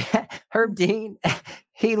 Herb Dean,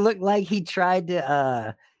 he looked like he tried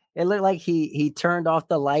to. It looked like he turned off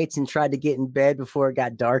the lights and tried to get in bed before it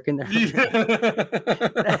got dark in there.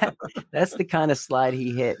 That's the kind of slide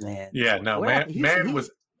he hit, man. Yeah, no,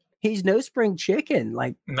 he's no spring chicken.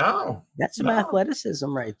 Like, no, that's some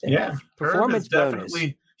athleticism right there. Yeah, performance bonus.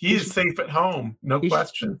 He is safe at home, no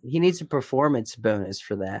question. He needs a performance bonus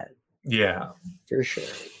for that. Yeah, for sure.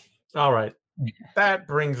 All right, that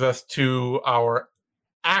brings us to our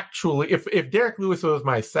if Derek Lewis was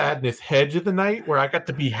my sadness hedge of the night, where I got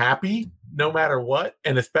to be happy no matter what,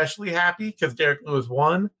 and especially happy because Derek Lewis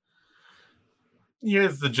won.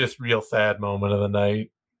 Here's the just real sad moment of the night.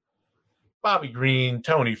 Bobby Green,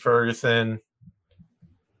 Tony Ferguson.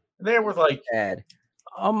 There was like sad.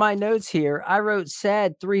 On my notes here, I wrote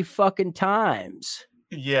sad 3 fucking times.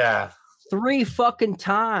 Yeah. 3 fucking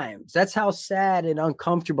times. That's how sad and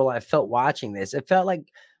uncomfortable I felt watching this. It felt like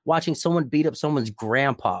watching someone beat up someone's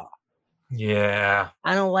grandpa. Yeah.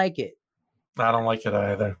 I don't like it. I don't like it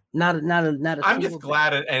either. Not a I'm just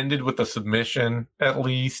glad it ended with a submission, at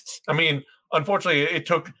least. I mean, unfortunately, it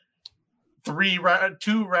took 2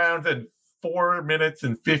 rounds and 4 minutes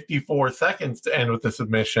and 54 seconds to end with the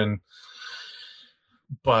submission.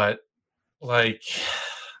 But like,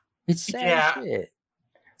 it's sad shit.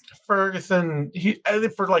 Ferguson,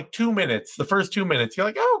 for like 2 minutes, the first 2 minutes, you're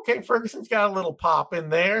like, oh, okay, Ferguson's got a little pop in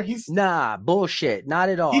there. Nah, bullshit, not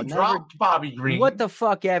at all. He dropped Bobby Green. What the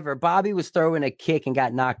fuck ever? Bobby was throwing a kick and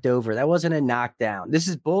got knocked over. That wasn't a knockdown. This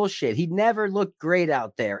is bullshit. He never looked great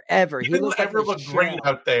out there ever. He didn't ever look great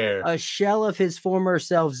out there. A shell of his former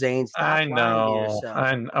self, Zane. Stop I know.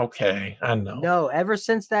 I know. No, ever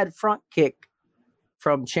since that front kick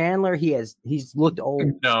from Chandler, he's looked old.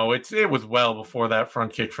 No, it was well before that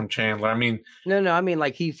front kick from Chandler. I mean, no, I mean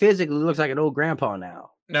like he physically looks like an old grandpa now.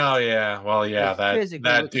 No, yeah, well, yeah,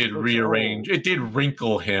 that did rearrange. Old. It did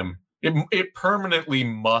wrinkle him. It permanently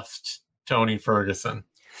mussed Tony Ferguson.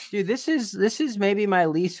 Dude, this is maybe my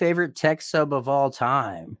least favorite tech sub of all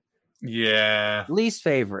time. Yeah, least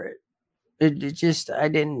favorite. It just I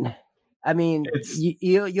didn't. I mean,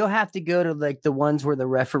 you'll have to go to like the ones where the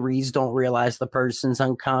referees don't realize the person's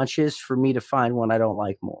unconscious for me to find one I don't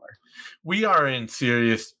like more. We are in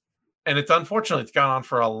serious, and it's unfortunate it's gone on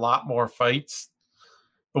for a lot more fights,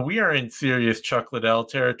 but we are in serious Chuck Liddell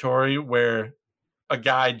territory where a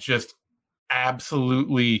guy just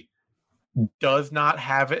absolutely does not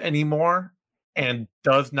have it anymore and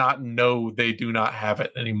does not know they do not have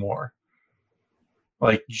it anymore.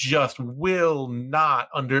 Like, just will not,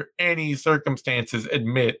 under any circumstances,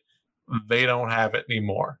 admit they don't have it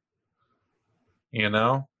anymore. You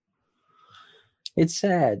know? It's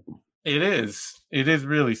sad. It is. It is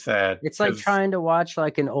really sad. It's like trying to watch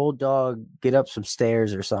like an old dog get up some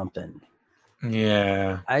stairs or something.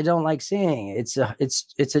 Yeah. I don't like seeing it.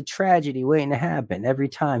 It's a tragedy waiting to happen every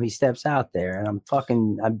time he steps out there, and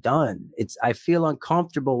I'm done. I feel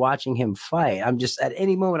uncomfortable watching him fight. I'm just, at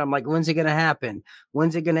any moment, I'm like, when's it gonna happen?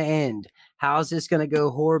 When's it gonna end? How's this gonna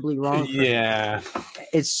go horribly wrong for him?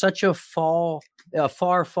 It's such a far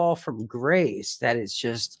fall from grace that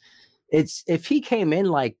if he came in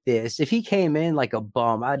like this, if he came in like a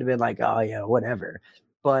bum, I'd have been like, oh yeah, whatever.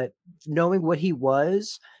 But knowing what he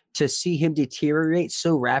was, to see him deteriorate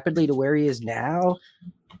so rapidly to where he is now,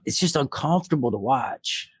 it's just uncomfortable to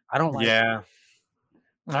watch. I don't like it.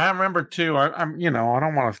 I remember too, I'm I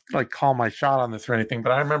don't want to like call my shot on this or anything,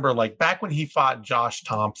 but I remember like back when he fought Josh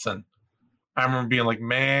Thompson, I remember being like,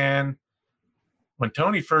 man, when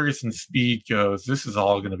Tony Ferguson's speed goes, this is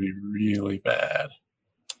all going to be really bad.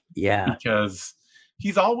 Yeah. Because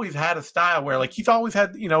he's always had a style where, like, he's always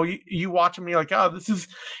had, you watch him, you're like, oh,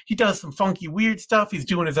 he does some funky, weird stuff. He's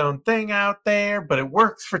doing his own thing out there, but it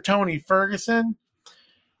works for Tony Ferguson.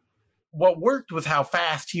 What worked was how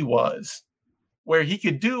fast he was, where he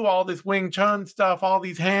could do all this Wing Chun stuff, all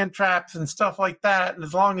these hand traps and stuff like that. And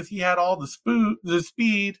as long as he had all the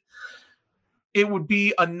speed, it would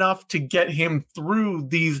be enough to get him through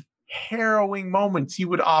these harrowing moments he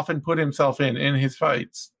would often put himself in his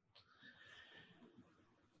fights.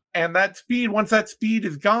 And that speed, once that speed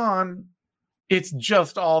is gone, it's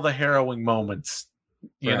just all the harrowing moments.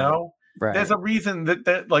 You know? Right. There's a reason that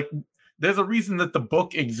the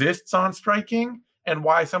book exists on striking, and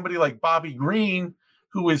why somebody like Bobby Green,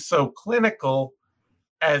 who is so clinical,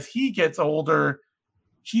 as he gets older,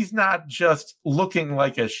 he's not just looking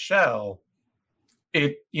like a shell.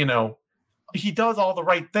 He does all the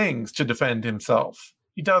right things to defend himself.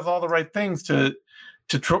 He does all the right things to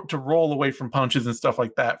roll away from punches and stuff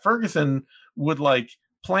like that. Ferguson would like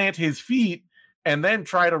plant his feet and then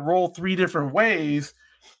try to roll 3 different ways,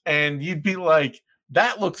 and you'd be like,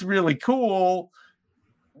 that looks really cool.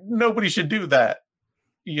 Nobody should do that,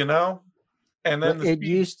 And then it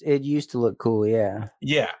used to look cool, yeah.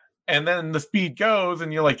 Yeah. And then the speed goes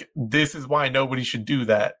and you're like, this is why nobody should do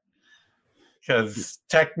that. Because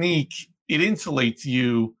technique, it insulates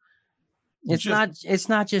you. It's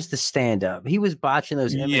not just the stand up. He was botching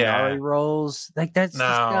those Eminari rolls. Like, that's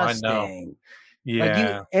disgusting. I know.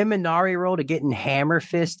 Yeah. Like, Eminari roll to getting hammer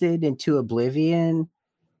fisted into oblivion.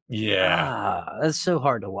 Yeah. That's so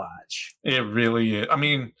hard to watch. It really is. I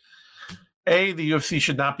mean, the UFC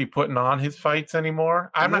should not be putting on his fights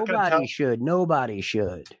anymore. Nobody should. Nobody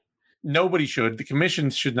should. The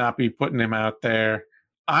commissions should not be putting him out there.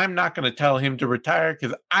 I'm not going to tell him to retire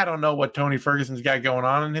because I don't know what Tony Ferguson's got going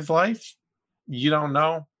on in his life. You don't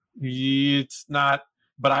know. It's not.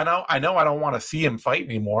 But I know I don't want to see him fight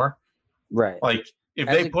anymore. Right. Like, if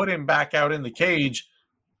they put him back out in the cage,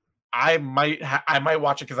 I might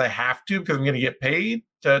watch it because I have to, because I'm going to get paid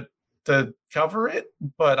to cover it.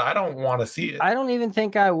 But I don't want to see it. I don't even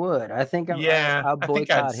think I would. I think I'll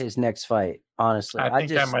boycott his next fight. Honestly, I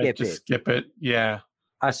might just skip it. Yeah.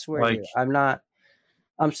 I swear to you,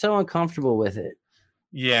 I'm so uncomfortable with it.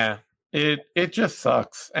 Yeah. It just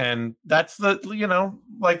sucks. And that's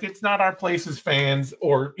it's not our place as fans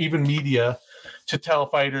or even media to tell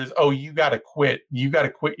fighters, oh, you got to quit. You got to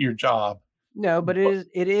quit your job. No, but it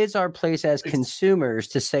is our place as consumers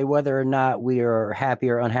to say whether or not we are happy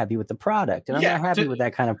or unhappy with the product. And I'm not happy with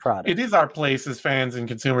that kind of product. It is our place as fans and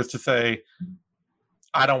consumers to say,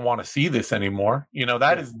 I don't want to see this anymore.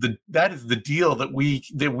 That is the deal that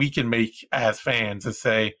we can make as fans, to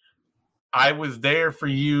say, I was there for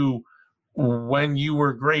you when you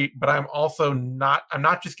were great, but I'm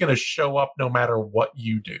not just going to show up no matter what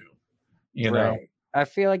you do. Right. I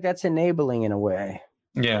feel like that's enabling in a way.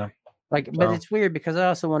 Yeah. But it's weird because I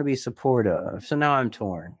also want to be supportive. So now I'm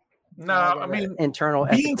torn. No, I mean, internal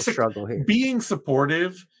ethical struggle here. Being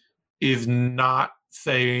supportive is not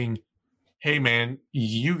saying, hey man,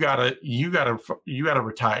 you gotta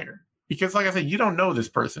retire. Because like I said, you don't know this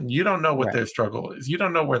person. You don't know what their struggle is. You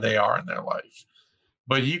don't know where they are in their life.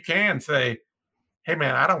 But you can say, hey,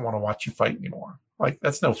 man, I don't want to watch you fight anymore. Like,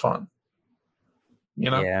 that's no fun.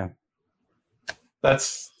 You know? Yeah.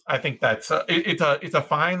 I think that's it's a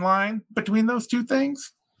fine line between those two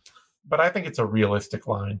things, but I think it's a realistic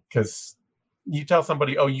line, because you tell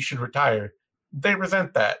somebody, oh, you should retire, they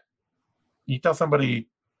resent that. You tell somebody,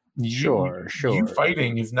 Sure. you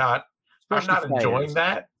fighting is not, Especially I'm not enjoying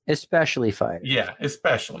that. Especially fighters. Yeah,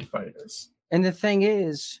 especially fighters. And the thing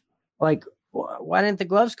is, like, why didn't the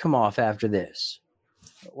gloves come off after this?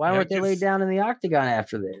 Why weren't they laid down in the octagon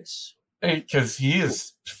after this? Because he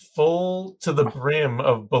is full to the brim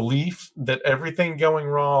of belief that everything going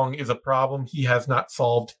wrong is a problem he has not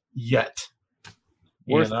solved yet.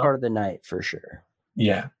 Worst part of the night, for sure.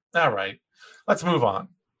 Yeah. All right. Let's move on.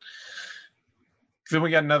 Then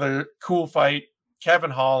we got another cool fight.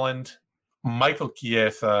 Kevin Holland, Michael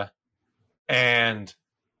Chiesa, and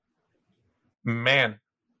man,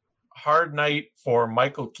 hard night for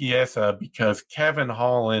Michael Chiesa, because Kevin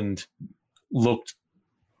Holland looked,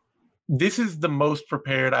 this is the most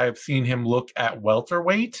prepared I've seen him look at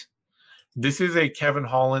welterweight. This is a Kevin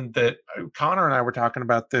Holland that Connor and I were talking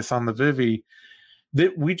about this on the Vivi,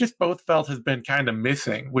 that we just both felt has been kind of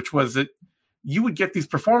missing, which was that you would get these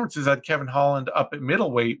performances at Kevin Holland up at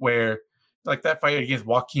middleweight, where, like that fight against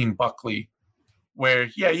Joaquin Buckley, where,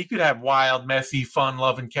 yeah, you could have wild, messy,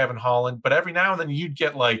 fun-loving Kevin Holland, but every now and then you'd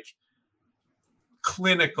get, like,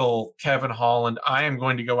 clinical Kevin Holland. I am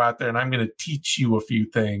going to go out there and I'm going to teach you a few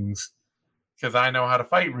things because I know how to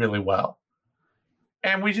fight really well.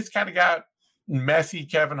 And we just kind of got messy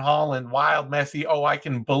Kevin Holland, wild, messy, oh, I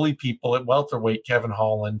can bully people at welterweight Kevin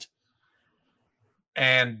Holland.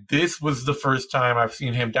 And this was the first time I've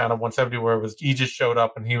seen him down at 170 where he just showed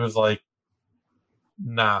up and he was like,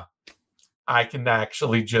 nah, I can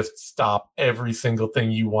actually just stop every single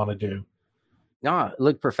thing you want to do. No, it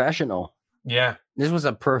looked professional. Yeah. This was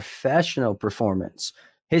a professional performance.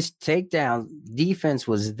 His takedown defense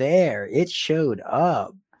was there. It showed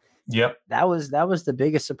up. Yep. That was the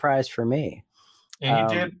biggest surprise for me.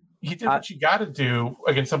 And he did what you got to do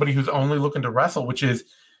against somebody who's only looking to wrestle, which is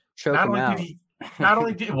choke him out.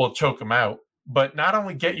 Choke him out, but not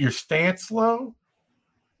only get your stance low,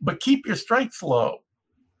 but keep your strikes low.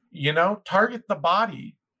 You know, target the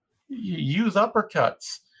body, use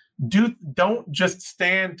uppercuts. Don't just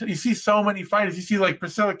stand. You see so many fighters. You see like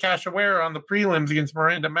Priscilla Cachoeira on the prelims against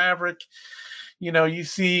Miranda Maverick. You know, you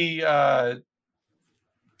see, I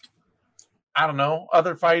don't know,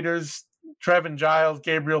 other fighters, Trevin Giles,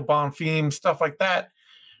 Gabriel Bonfim, stuff like that,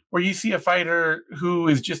 where you see a fighter who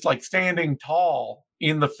is just like standing tall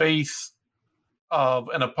in the face of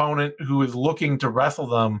an opponent who is looking to wrestle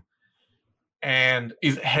them and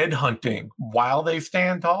is headhunting while they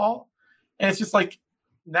stand tall. And it's just like,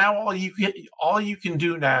 now all you can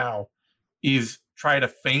do now is try to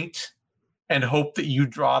feint and hope that you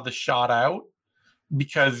draw the shot out,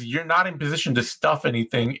 because you're not in position to stuff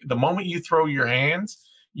anything. The moment you throw your hands,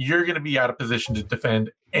 you're going to be out of position to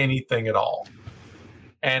defend anything at all.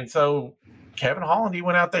 And so Kevin Holland, he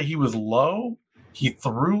went out there, he was low, he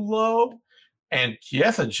threw low, and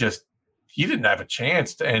Chiesa he didn't have a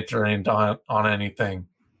chance to enter into on anything.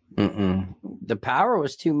 Mm-mm. The power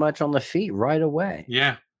was too much on the feet right away.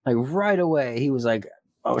 Yeah. Like right away, he was like,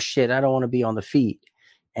 oh shit, I don't want to be on the feet.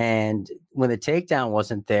 And when the takedown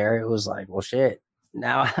wasn't there, it was like, well, shit,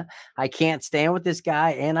 now I can't stand with this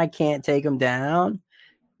guy and I can't take him down.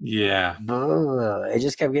 Yeah. It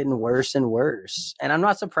just kept getting worse and worse. And I'm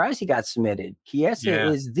not surprised he got submitted. Chiesa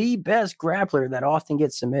is the best grappler that often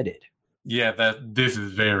gets submitted. Yeah, this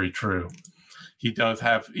is very true. He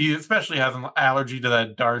especially has an allergy to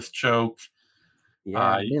that Darce choke.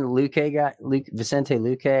 Yeah, Vicente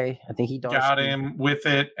Luque. I think he got him with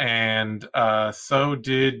it, and so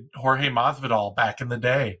did Jorge Masvidal back in the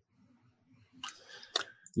day.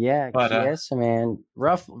 Yeah, Chiesa, man,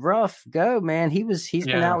 rough go, man. He's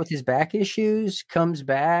been out with his back issues. Comes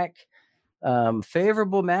back,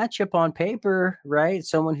 favorable matchup on paper, right?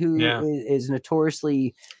 Someone who is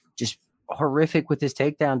notoriously just horrific with his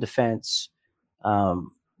takedown defense.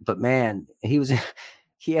 But man,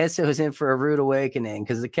 Chiesa was in for a rude awakening,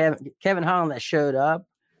 because the Kevin Holland that showed up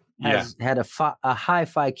had a high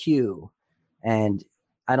FIQ, and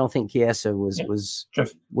I don't think Chiesa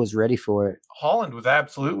was ready for it. Holland was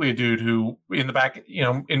absolutely a dude who, in the back,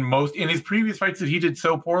 in his previous fights that he did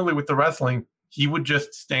so poorly with the wrestling, he would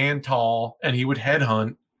just stand tall and he would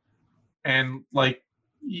headhunt, and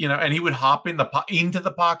and he would hop into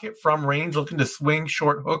the pocket from range, looking to swing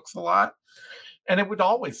short hooks a lot. And it would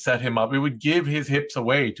always set him up. It would give his hips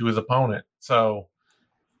away to his opponent. So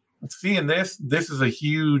seeing this is a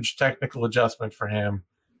huge technical adjustment for him.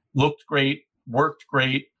 Looked great. worked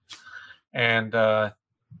great. And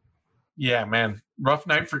yeah, man, rough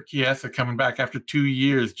night for Chiesa coming back after 2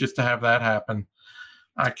 years just to have that happen.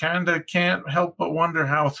 I kind of can't help but wonder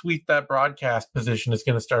how sweet that broadcast position is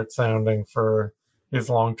going to start sounding for his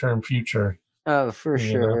long-term future. Oh, for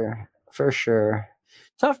sure. For sure.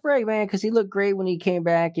 Tough break, man, because he looked great when he came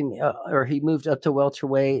back and or he moved up to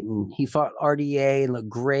welterweight and he fought RDA and looked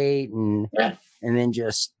great and then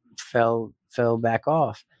just fell back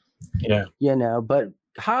off. Yeah. You know, but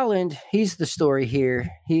Holland, he's the story here.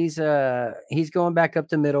 He's going back up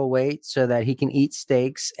to middleweight so that he can eat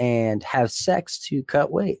steaks and have sex to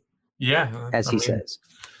cut weight. Yeah. As he says.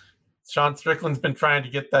 Sean Strickland's been trying to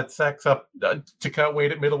get that sex up to cut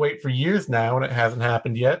weight at middleweight for years now, and it hasn't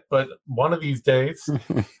happened yet. But one of these days,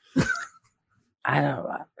 I don't.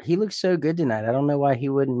 He looks so good tonight. I don't know why he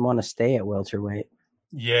wouldn't want to stay at welterweight.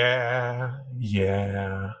 Yeah.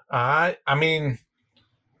 I mean,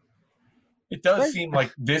 it does seem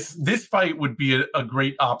like this fight would be a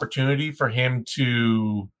great opportunity for him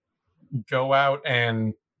to go out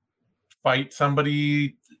and fight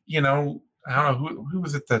somebody. You know. I don't know who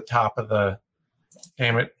was at the top of the.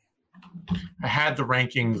 Damn it! I had the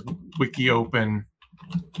rankings wiki open,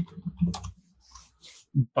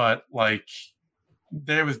 but like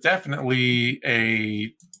there was definitely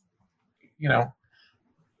a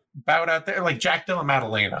bout out there like Jack Della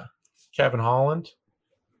Maddalena, Kevin Holland.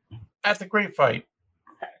 That's a great fight.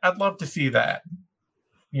 I'd love to see that.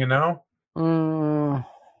 You know. I'm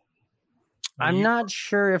not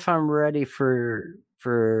sure if I'm ready for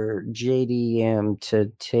JDM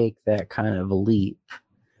to take that kind of a leap.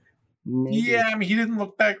 Maybe. Yeah, I mean, he didn't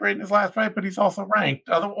look that great in his last fight, but he's also ranked.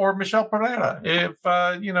 Or Michel Pereira. If,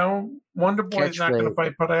 Wonder Boy's not going to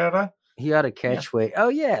fight Pereira. He ought to catch weight. Oh,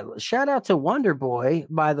 yeah. Shout out to Wonder Boy,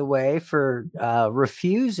 by the way, for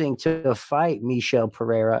refusing to fight Michel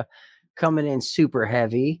Pereira, coming in super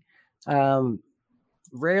heavy.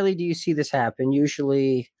 Rarely do you see this happen.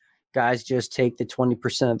 Usually guys just take the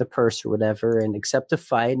 20% of the purse or whatever and accept a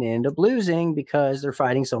fight and end up losing because they're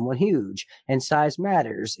fighting someone huge. And size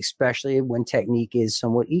matters, especially when technique is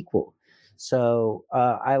somewhat equal. So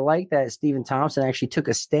I like that Stephen Thompson actually took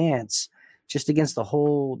a stance just against the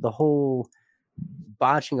whole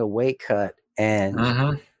botching a weight cut. And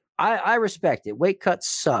I respect it. Weight cuts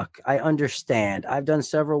suck. I understand. I've done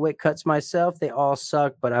several weight cuts myself. They all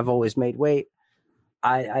suck, but I've always made weight.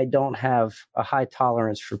 I don't have a high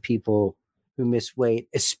tolerance for people who miss weight,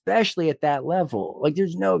 especially at that level. Like,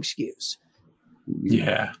 there's no excuse.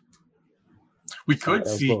 Yeah. We could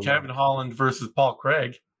see Kevin Holland versus Paul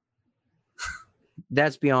Craig.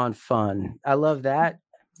 That's beyond fun. I love that.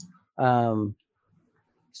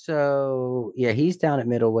 So, yeah, he's down at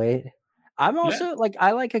middleweight. I'm also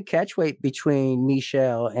I like a catch weight between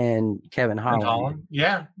Michel and Kevin Holland.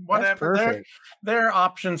 Yeah, whatever. There are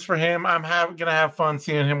options for him. I'm gonna have fun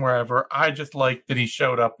seeing him wherever. I just like that he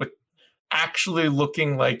showed up with actually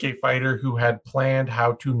looking like a fighter who had planned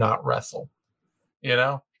how to not wrestle. You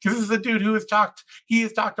know, because this is a dude who has talked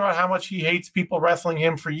about how much he hates people wrestling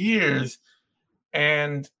him for years,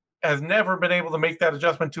 and has never been able to make that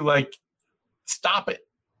adjustment to like stop it.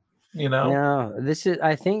 You know, no, this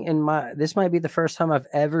might be the first time I've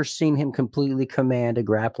ever seen him completely command a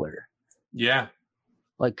grappler. Yeah.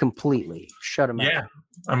 Like completely shut him out. Yeah.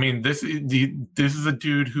 I mean, this is a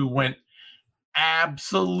dude who went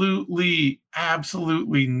absolutely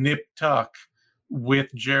nip tuck with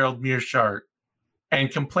Gerald Meerschaert and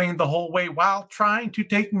complained the whole way while trying to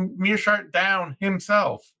take Meerschaert down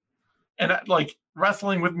himself and like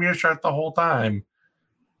wrestling with Meerschaert the whole time.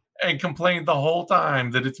 And complained the whole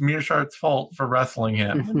time that it's Meerschaert's fault for wrestling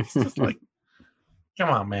him. It's just like,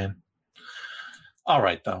 come on, man. All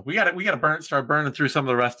right, though, we got to start burning through some of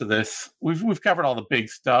the rest of this. We've covered all the big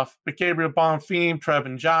stuff. But Gabriel Bonfim,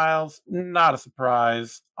 Trevin Giles, not a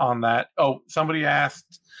surprise on that. Oh, somebody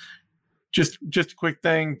asked, just a quick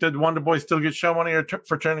thing: did Wonder Boy still get show money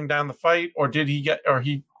for turning down the fight, or did he get or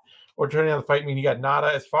turning down the fight mean he got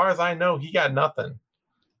nada? As far as I know, he got nothing.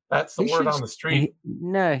 That's the word on the street.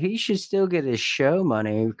 He should still get his show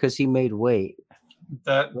money because he made weight.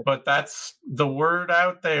 But that's the word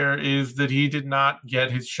out there is that he did not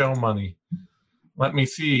get his show money. Let me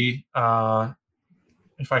see if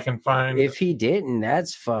I can find. If he didn't,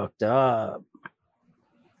 that's fucked up.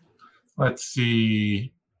 Let's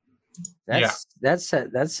see.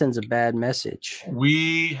 That sends a bad message.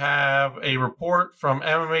 We have a report from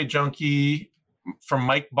MMA Junkie from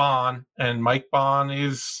Mike Bond, and Mike Bond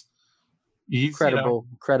he's credible.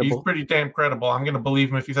 He's pretty damn credible. I'm going to believe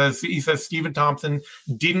him if he says Stephen Thompson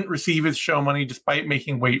didn't receive his show money despite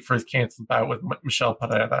making weight for his canceled bout with Michel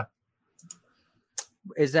Pereira.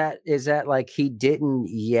 Is that like he didn't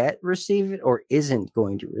yet receive it or isn't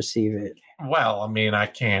going to receive it? Well, I mean, I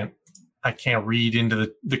can't read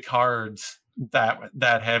into the cards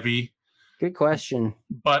that heavy. Good question.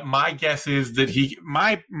 But my guess is that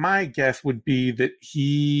my guess would be that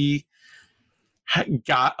he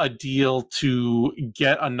got a deal to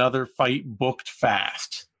get another fight booked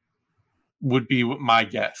fast. Would be my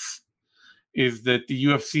guess. Is that the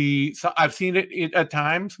UFC? So I've seen it at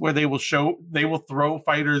times where they will throw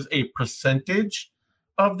fighters a percentage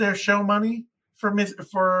of their show money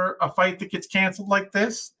for a fight that gets canceled like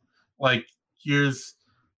this. Like, here's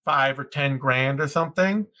 5 or 10 grand or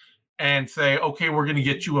something, and say, okay, we're going to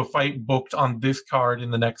get you a fight booked on this card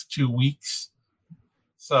in the next 2 weeks.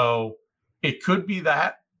 So it could be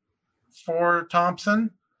that for Thompson,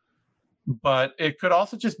 but it could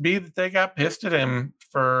also just be that they got pissed at him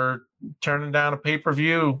for turning down a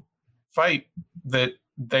pay-per-view fight that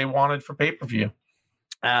they wanted for pay-per-view.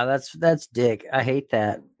 That's dick. I hate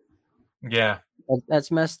that. Yeah. That's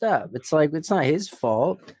messed up. It's like, it's not his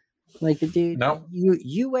fault. Like, the dude, no.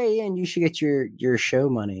 You weigh in, you should get your show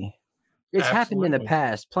money. It's happened in the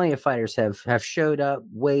past. Plenty of fighters have showed up,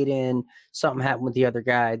 weighed in, something happened with the other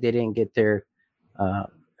guy, they didn't get their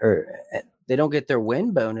or they don't get their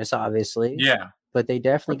win bonus, obviously. Yeah. But they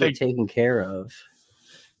definitely get taken care of.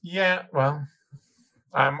 Yeah, well,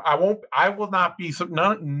 I will not be,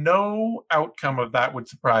 no outcome of that would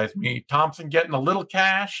surprise me. Thompson getting a little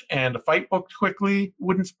cash and a fight booked quickly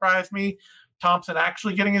wouldn't surprise me. Thompson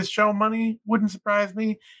actually getting his show money wouldn't surprise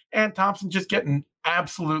me. And Thompson just getting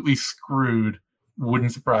absolutely screwed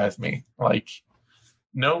wouldn't surprise me. Like,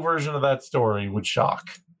 no version of that story would shock,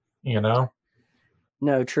 you know?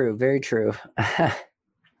 No, true. Very true.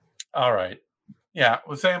 All right. Yeah,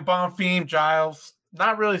 was saying Bonfim, Giles,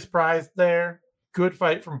 not really surprised there. Good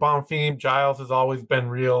fight from Bonfim. Giles has always been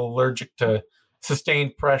real allergic to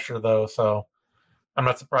sustained pressure, though, so I'm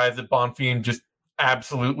not surprised that Bonfim just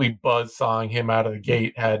absolutely buzzsawing him out of the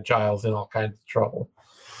gate had Giles in all kinds of trouble.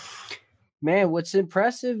 Man, what's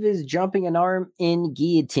impressive is jumping an arm in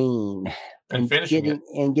guillotine and finishing it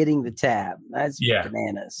and getting the tab. That's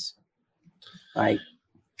bananas. Like,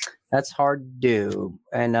 that's hard to do,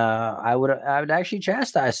 and I would actually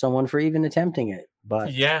chastise someone for even attempting it.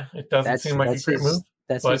 But yeah, it doesn't seem like a great move.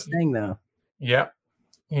 That's his thing, though. Yeah,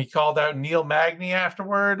 he called out Neil Magny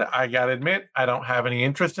afterward. I gotta admit, I don't have any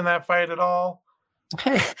interest in that fight at all.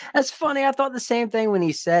 That's funny. I thought the same thing when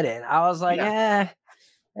he said it. I was like, that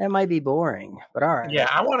might be boring, but all right. Yeah,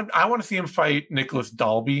 I want to see him fight Nicholas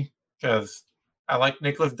Dalby, because I like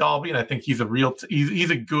Nicholas Dalby, and I think he's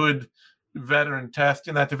he's a good veteran test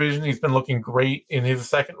in that division. He's been looking great in his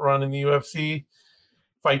second run in the UFC.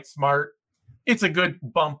 Fight smart. It's a good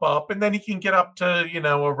bump up, and then he can get up to,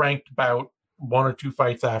 a ranked bout 1 or 2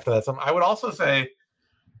 fights after that. So I would also say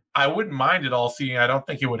I wouldn't mind it all seeing. I don't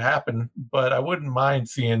think it would happen, but I wouldn't mind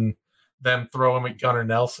seeing them throw him at Gunnar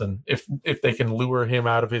Nelson if they can lure him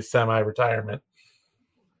out of his semi-retirement.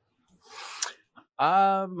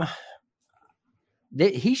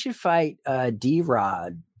 He should fight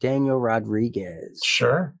D-Rod, Daniel Rodriguez.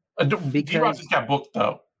 Sure. D-Rod just got booked,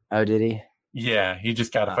 though. Oh, did he? Yeah, he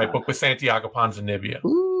just got a fight booked with Santiago Ponzinibbio.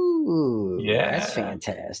 Ooh, yeah, that's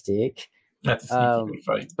fantastic. That's a sneaky good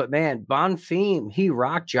fight. But man, Bonfim, he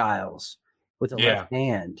rocked Giles with a left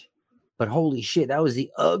hand. But holy shit, that was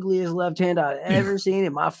the ugliest left hand I've ever seen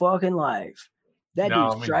in my fucking life. That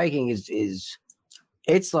dude's striking is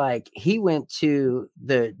it's like he went to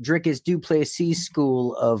the Drickus Duplessis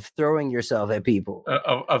school of throwing yourself at people.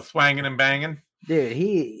 Of swanging and banging? Dude,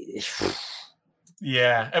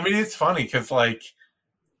 yeah, I mean, it's funny because like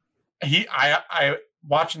I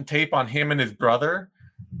watching tape on him and his brother.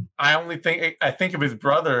 I think of his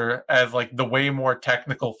brother as like the way more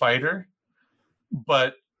technical fighter,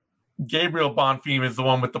 but Gabriel Bonfim is the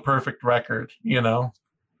one with the perfect record,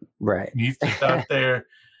 Right. He's just out there.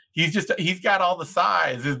 He's got all the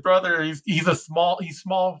size. His brother, he's small.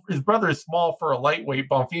 His brother is small for a lightweight.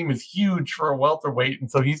 Bonfim is huge for a welterweight,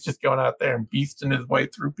 and so he's just going out there and beasting his way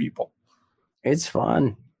through people. It's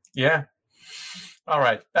fun. Yeah. All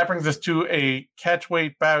right. That brings us to a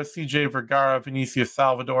catchweight bout. CJ Vergara, Vinicius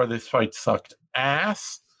Salvador. This fight sucked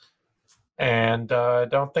ass. And I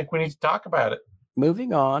don't think we need to talk about it.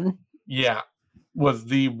 Moving on. Yeah. Was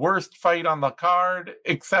the worst fight on the card,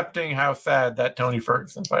 excepting how sad that Tony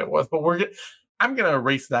Ferguson fight was. But I'm going to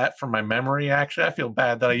erase that from my memory, actually. I feel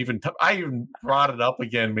bad that I even brought it up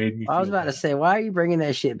again. Made me I was about to say, why are you bringing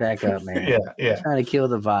that shit back up, man? Yeah. Trying to kill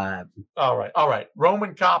the vibe. All right.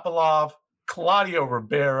 Roman Kopylov, Claudio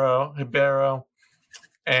Ribeiro.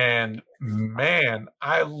 And man,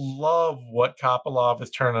 I love what Kopylov is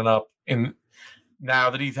turning up in now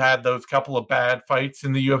that he's had those couple of bad fights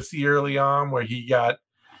in the UFC early on where he got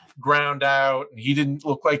ground out and he didn't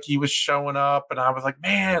look like he was showing up. And I was like,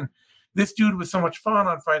 man, this dude was so much fun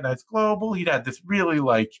on Fight Nights Global. He'd had this really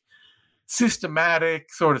like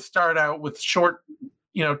systematic sort of start out with short,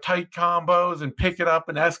 tight combos and pick it up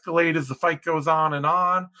and escalate as the fight goes on and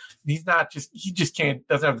on. He just doesn't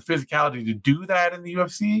have the physicality to do that in the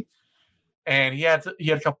UFC. And he had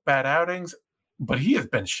a couple bad outings, but he has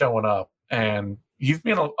been showing up and he's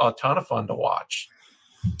been a ton of fun to watch.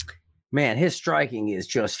 Man, his striking is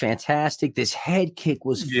just fantastic. This head kick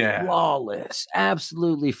was flawless,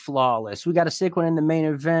 absolutely flawless. We got a sick one in the main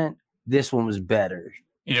event. This one was better.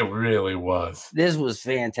 It really was. This was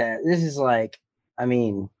fantastic. This is like, I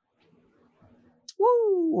mean,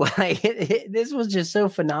 woo! Like this was just so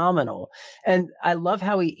phenomenal, and I love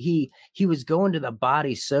how he was going to the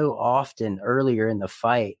body so often earlier in the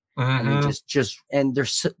fight. Mm-hmm. I mean, and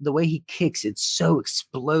there's the way he kicks, it's so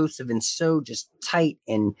explosive and so just tight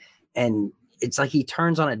and it's like he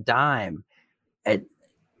turns on a dime. And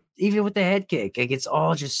even with the head kick, like it's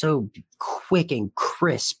all just so quick and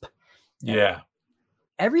crisp. Yeah.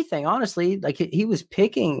 Everything, honestly, like he was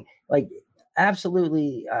picking, like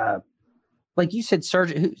absolutely, like you said,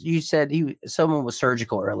 you said someone was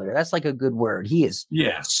surgical earlier. That's like a good word. He is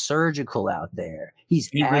surgical out there. He's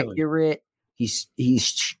accurate. Really.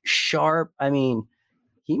 He's sharp. I mean,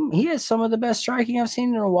 he has some of the best striking I've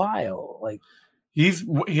seen in a while. Like his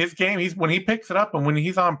game. When he picks it up and when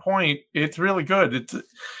he's on point, it's really good. It's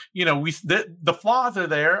the flaws are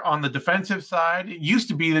there on the defensive side. It used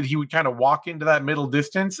to be that he would kind of walk into that middle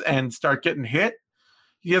distance and start getting hit.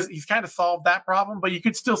 He's kind of solved that problem, but you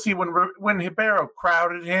could still see when Ribeiro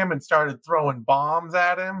crowded him and started throwing bombs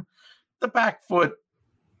at him, the back foot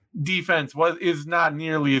defense is not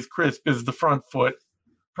nearly as crisp as the front foot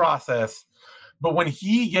process. But when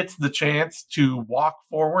he gets the chance to walk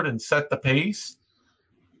forward and set the pace,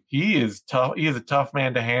 he is tough. He is a tough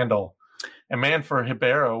man to handle. And man, for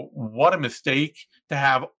Ribeiro, what a mistake to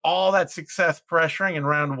have all that success pressuring in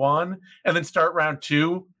round one and then start round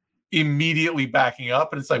two immediately backing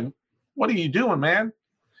up. And it's like, what are you doing, man?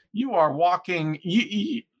 You are walking.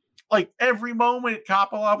 Like every moment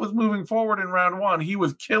Kopylov was moving forward in round one, he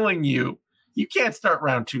was killing you. You can't start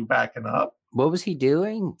round two backing up. What was he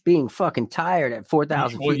doing? Being fucking tired at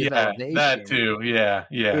 4,000 feet of elevation. That too. Yeah.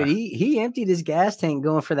 Dude, he emptied his gas tank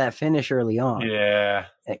going for that finish early on. Yeah.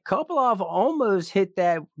 And Kopylov almost hit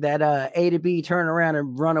that A to B turn around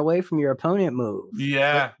and run away from your opponent move.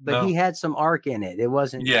 Yeah. But he had some arc in it. It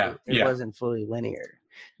wasn't it wasn't fully linear.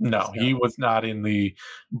 No, so. He was not in the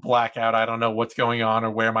blackout. I don't know what's going on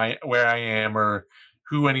or where I am or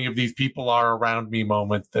who any of these people are around me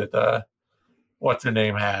moment that what's her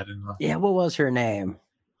name had. What was her name?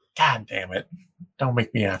 God damn it. Don't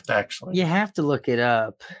make me have to actually. You have to look it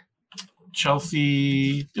up.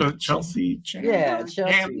 Chelsea Chandler? Yeah,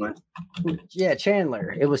 Chelsea. Chandler. Yeah,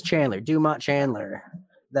 Chandler. It was Chandler. Dumont Chandler.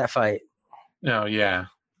 That fight. Oh, yeah.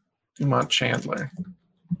 Dumont Chandler.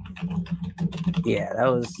 Yeah, that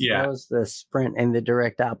was the sprint in the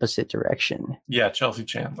direct opposite direction. Yeah, Chelsea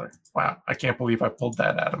Chandler. Wow. I can't believe I pulled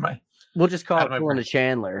that out of my. We'll just call it pulling a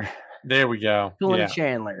Chandler. There we go. Pulling a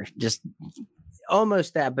Chandler. Just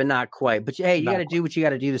almost that, but not quite. But hey, you got to do what you got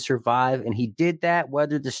to do to survive. And he did that,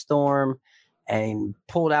 weathered the storm, and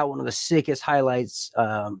pulled out one of the sickest highlights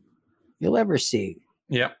you'll ever see.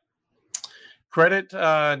 Yep. Credit,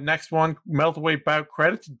 next one, welterweight bout.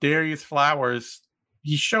 Credit to Darius Flowers.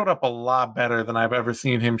 He showed up a lot better than I've ever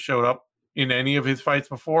seen him show up in any of his fights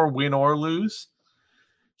before, win or lose.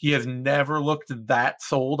 He has never looked that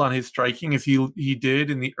sold on his striking as he did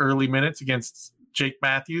in the early minutes against Jake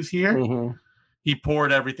Matthews here. Mm-hmm. He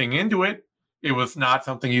poured everything into it. It was not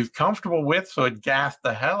something he was comfortable with, so it gassed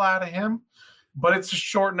the hell out of him. But it's a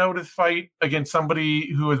short notice fight against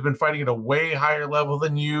somebody who has been fighting at a way higher level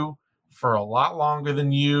than you for a lot longer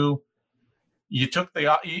than you. You took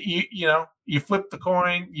you flipped the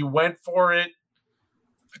coin. You went for it.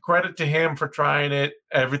 Credit to him for trying it.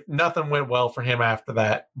 Nothing went well for him after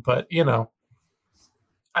that. But,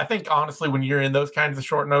 I think, honestly, when you're in those kinds of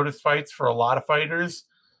short notice fights for a lot of fighters,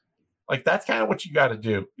 like that's kind of what you got to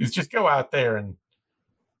do is just go out there and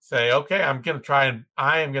say, okay, I'm going to try and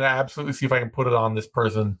I am going to absolutely see if I can put it on this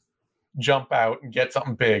person, jump out and get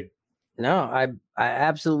something big. No, I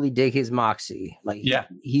absolutely dig his moxie. Like,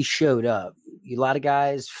 he showed up. A lot of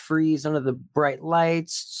guys freeze under the bright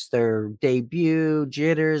lights, their debut,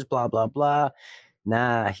 jitters, blah, blah, blah.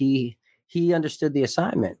 Nah, he understood the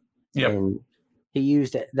assignment. Yep. And He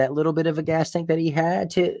used that little bit of a gas tank that he had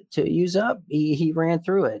to use up. He ran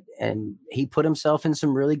through it, and he put himself in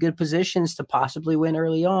some really good positions to possibly win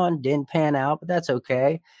early on. Didn't pan out, but that's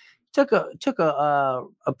okay. Took a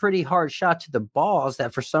pretty hard shot to the balls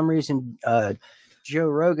that for some reason Joe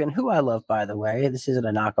Rogan, who I love, by the way, this isn't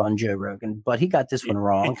a knock on Joe Rogan, but he got this one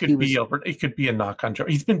wrong. It could be a knock on Joe.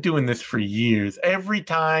 He's been doing this for years. Every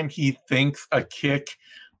time he thinks a kick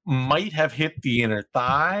might have hit the inner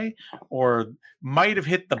thigh or might have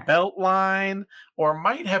hit the belt line or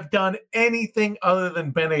might have done anything other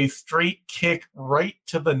than been a straight kick right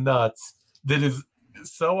to the nuts that is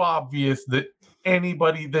so obvious that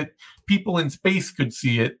people in space could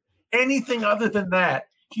see it. Anything other than that,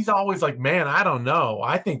 he's always like, man, I don't know.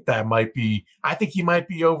 I think he might be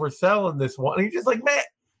overselling this one. And he's just like, man,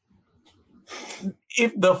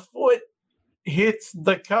 if the foot hits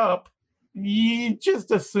the cup, you just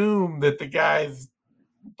assume that the guy's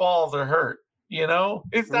balls are hurt.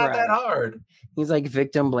 It's not that hard. He's like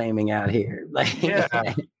victim blaming out here. Like,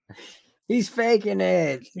 yeah. He's faking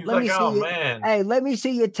it. Let me see man. Hey, let me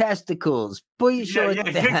see your testicles. Put your shorts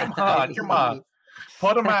down. Come on.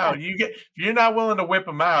 Put them out. If you're not willing to whip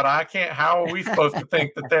them out, how are we supposed to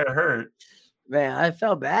think that they're hurt? Man, I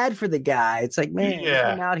felt bad for the guy. It's like, man, you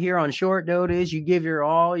come out here on short notice, you give your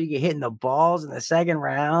all, you get hit in the balls in the second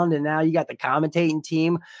round, and now you got the commentating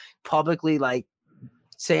team publicly like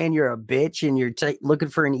saying you're a bitch and you're looking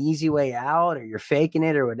for an easy way out, or you're faking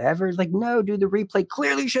it or whatever. It's like, no, dude, the replay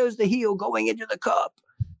clearly shows the heel going into the cup.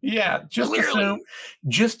 Yeah, just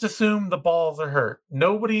assume the balls are hurt.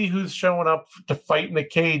 Nobody who's showing up to fight in a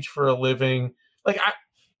cage for a living,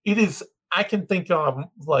 I can think of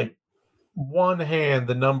like one hand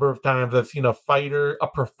the number of times I've seen a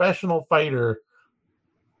professional fighter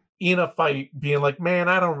in a fight being like, man,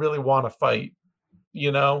 I don't really want to fight.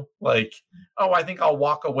 Like, oh, I think I'll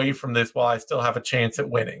walk away from this while I still have a chance at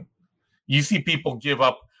winning. You see people give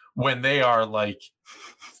up when they are like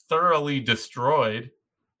thoroughly destroyed,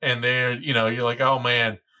 and you're like, oh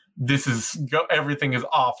man, everything is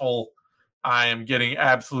awful. I am getting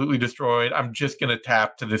absolutely destroyed. I'm just going to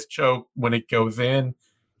tap to this choke when it goes in.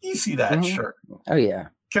 You see that, sure. Oh, yeah.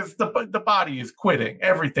 Because the body is quitting.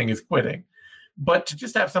 Everything is quitting. But to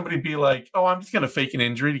just have somebody be like, oh, I'm just going to fake an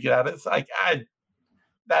injury to get out of it, it's like,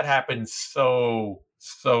 that happens so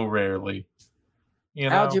rarely.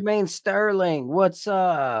 Aljamain Sterling, what's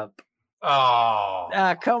up?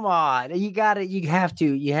 Oh, come on. You have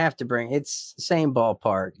to bring it's same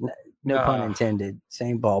ballpark. No pun intended.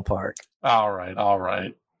 Same ballpark. All right.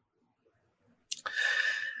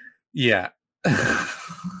 Yeah.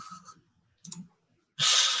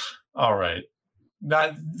 All right.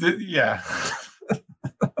 Yeah.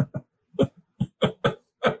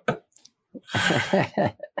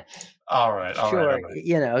 All right. Sure.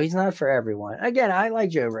 He's not for everyone. Again, I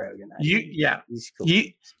like Joe Rogan. He's cool.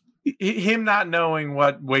 Him not knowing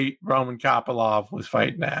what weight Roman Kopylov was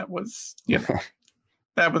fighting at was,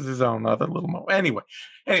 that was his own other little moment. Anyway,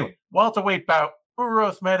 welterweight bout,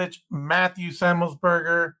 Uros Medic, Matthew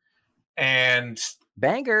Semmelsberger, and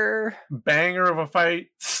banger of a fight,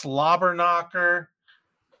 slobber knocker.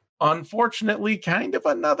 Unfortunately, kind of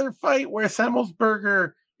another fight where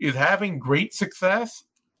Semmelsberger is having great success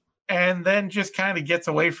and then just kind of gets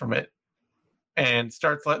away from it and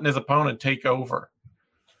starts letting his opponent take over.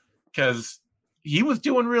 Because he was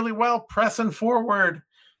doing really well, pressing forward,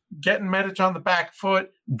 getting Medic on the back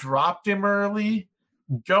foot, dropped him early,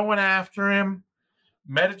 going after him.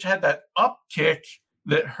 Medic had that up kick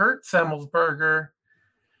that hurt Semmelsberger.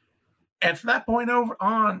 And from that point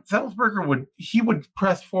on, Semmelsberger would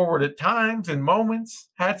press forward at times in moments,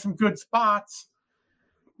 had some good spots,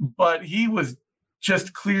 but he was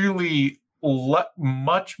just clearly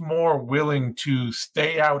much more willing to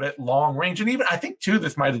stay out at long range. And even, I think, too,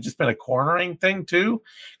 this might have just been a cornering thing, too,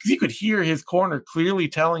 because you could hear his corner clearly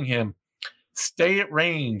telling him, stay at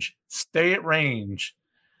range.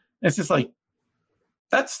 It's just like,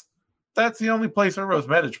 that's the only place Uros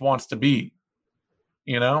Medic wants to be,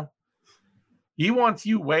 He wants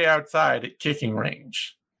you way outside at kicking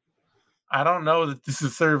range. I don't know that this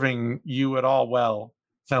is serving you at all well,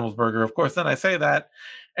 Semmelsberger. Of course, then I say that,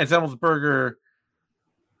 and Semmelsberger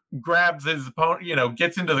grabs his opponent,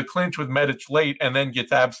 gets into the clinch with Medic late, and then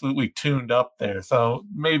gets absolutely tuned up there. So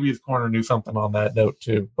maybe his corner knew something on that note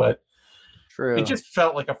too. But true, it just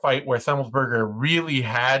felt like a fight where Semmelsberger really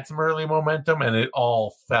had some early momentum, and it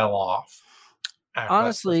all fell off.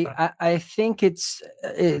 Honestly, I think it's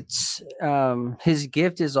his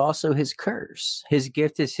gift is also his curse. His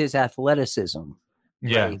gift is his athleticism.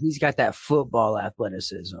 Yeah. Like, he's got that football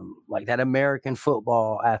athleticism, like that American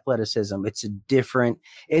football athleticism. It's a different.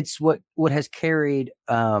 It's what has carried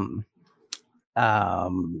Ovent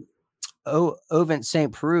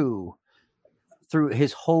St. Preux through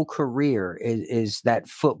his whole career is that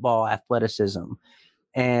football athleticism.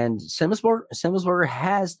 And Simmelsberger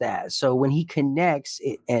has that. So when he connects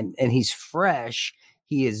and he's fresh,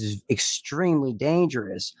 he is extremely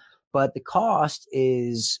dangerous. But the cost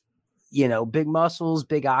is, big muscles,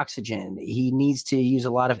 big oxygen. He needs to use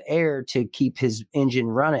a lot of air to keep his engine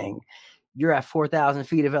running. You're at 4,000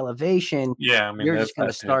 feet of elevation. Yeah, I mean, you're just going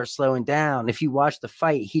to start slowing down. If you watch the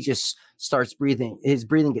fight, he just starts breathing. His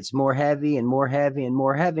breathing gets more heavy and more heavy and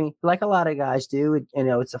more heavy, like a lot of guys do.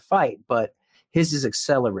 It's a fight, but his is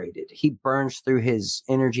accelerated. He burns through his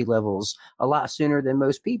energy levels a lot sooner than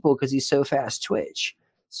most people because he's so fast twitch.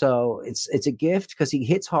 So it's a gift because he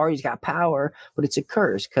hits hard. He's got power, but it's a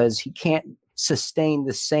curse because he can't sustain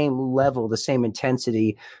the same level, the same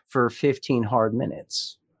intensity for 15 hard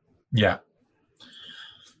minutes. Yeah.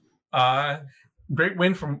 Great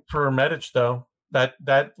win for Medic though. That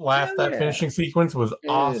finishing sequence was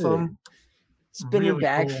awesome. Spinning really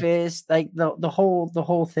back fist, like the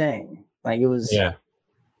whole thing. Like it was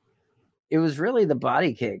it was really the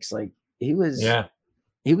body kicks. Like he was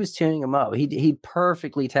tuning him up. He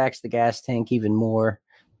perfectly taxed the gas tank even more.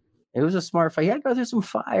 It was a smart fight. He had to go through some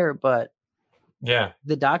fire, but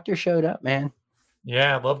the doctor showed up, man.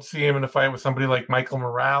 Yeah, I'd love to see him in a fight with somebody like Michael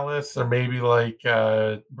Morales or maybe like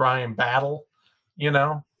Brian Battle,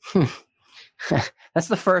 That's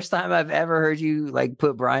the first time I've ever heard you like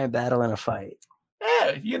put Brian Battle in a fight.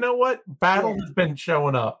 Yeah, you know what? Battle has been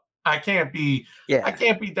showing up. I can't be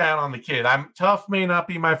down on the kid. I'm tough may not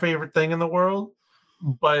be my favorite thing in the world,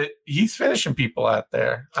 but he's finishing people out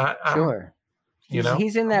there. Sure.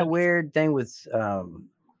 He's in that weird thing with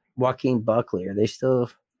Joaquin Buckley. Are they still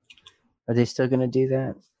going to do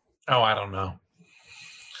that? Oh, I don't know.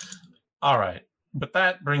 All right. But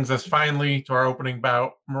that brings us finally to our opening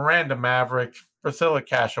bout. Miranda Maverick, Priscilla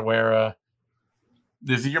Cachoeira.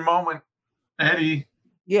 This is your moment, Eddie.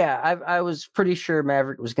 Yeah, I was pretty sure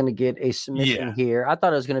Maverick was going to get a submission here. I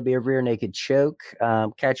thought it was going to be a rear naked choke.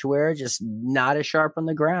 Cachoeira just not as sharp on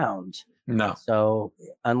the ground. No. So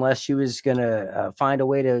unless she was going to find a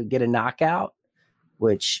way to get a knockout,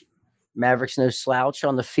 which Maverick's no slouch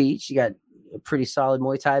on the feet. She got a pretty solid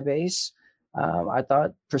Muay Thai base. I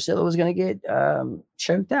thought Priscilla was going to get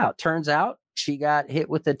choked out. Turns out she got hit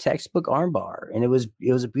with the textbook armbar, and it was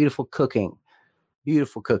a beautiful cooking.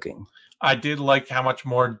 Beautiful cooking. I did like how much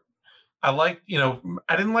more. I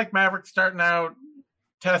didn't like Maverick starting out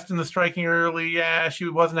testing the striking early. Yeah, she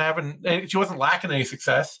wasn't lacking any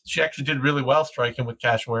success. She actually did really well striking with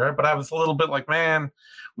Cachoeira, but I was a little bit like, man,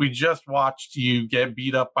 we just watched you get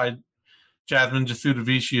beat up by Jasmine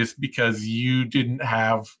Jasudavicius because you didn't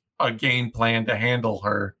have a game plan to handle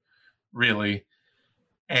her, really.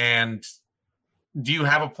 And do you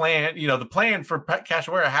have a plan? The plan for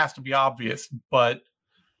Cachoeira has to be obvious, but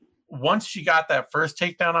once she got that first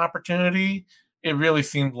takedown opportunity, it really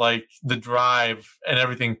seemed like the drive and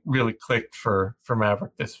everything really clicked for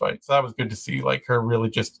Maverick this fight. So that was good to see, like her really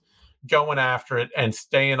just going after it and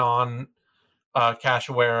staying on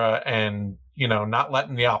Cachoeira and, not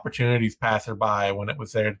letting the opportunities pass her by when it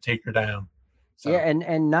was there to take her down. So. Yeah,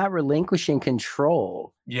 and not relinquishing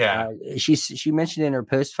control. Yeah. She mentioned in her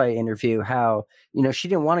post-fight interview how, she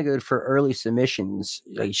didn't want to go for early submissions.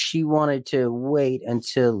 Like she wanted to wait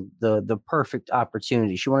until the perfect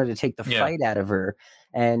opportunity. She wanted to take the fight out of her.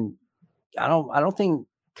 And I don't think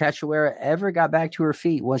Cachoeira ever got back to her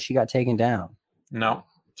feet once she got taken down. No.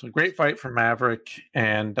 It's a great fight for Maverick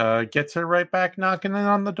and gets her right back knocking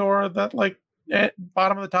on the door of that at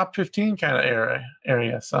bottom of the top 15 kind of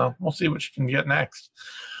area. So we'll see what she can get next.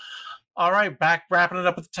 All right, back wrapping it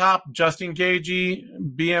up at the top. Justin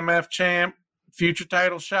Gaethje, BMF champ, future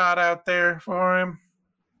title shot out there for him.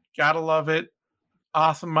 Gotta love it.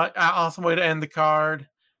 Awesome way to end the card.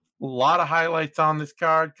 A lot of highlights on this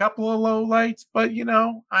card. Couple of lowlights, but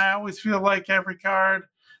I always feel like every card,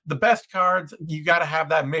 the best cards, you got to have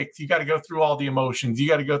that mix. You got to go through all the emotions. You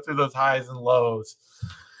got to go through those highs and lows.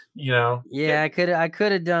 Yeah, I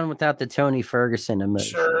could have done without the Tony Ferguson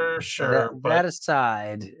emotion. Sure. That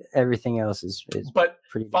aside, everything else is but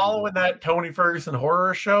pretty following that Tony Ferguson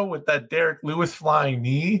horror show with that Derek Lewis flying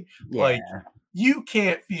knee, you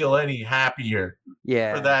can't feel any happier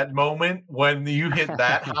for that moment when you hit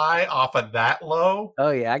that high off of that low.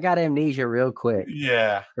 Oh yeah, I got amnesia real quick.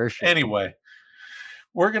 Yeah, for sure. Anyway,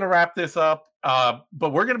 we're gonna wrap this up.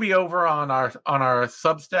 But we're going to be over on our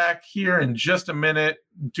Substack here in just a minute,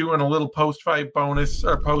 doing a little post-fight bonus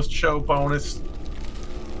or post-show bonus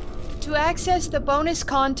To access the bonus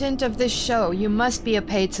content of this show, you must be a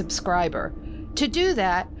paid subscriber. To do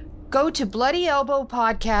that, go to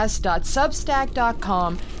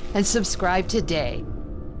bloodyelbowpodcast.substack.com and subscribe today.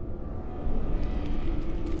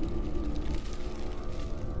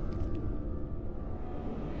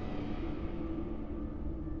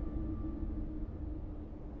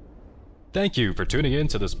 Thank you for tuning in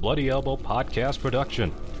to this Bloody Elbow podcast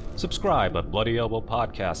production. Subscribe at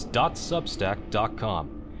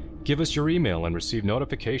bloodyelbowpodcast.substack.com. Give us your email and receive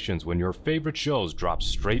notifications when your favorite shows drop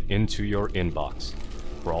straight into your inbox.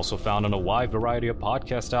 We're also found on a wide variety of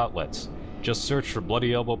podcast outlets. Just search for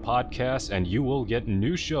Bloody Elbow Podcast and you will get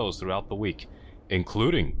new shows throughout the week,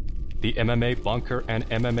 including the MMA Bunker and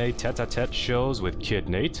MMA Tete-a-Tete shows with Kid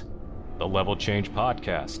Nate, the Level Change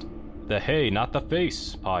Podcast, the Hey Not the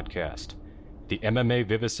Face Podcast, the MMA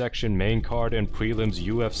Vivisection main card and prelims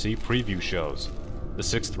UFC preview shows, the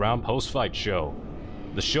 6th Round Post-Fight Show,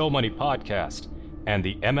 the Show Money Podcast, and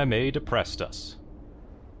the MMA Depressed Us.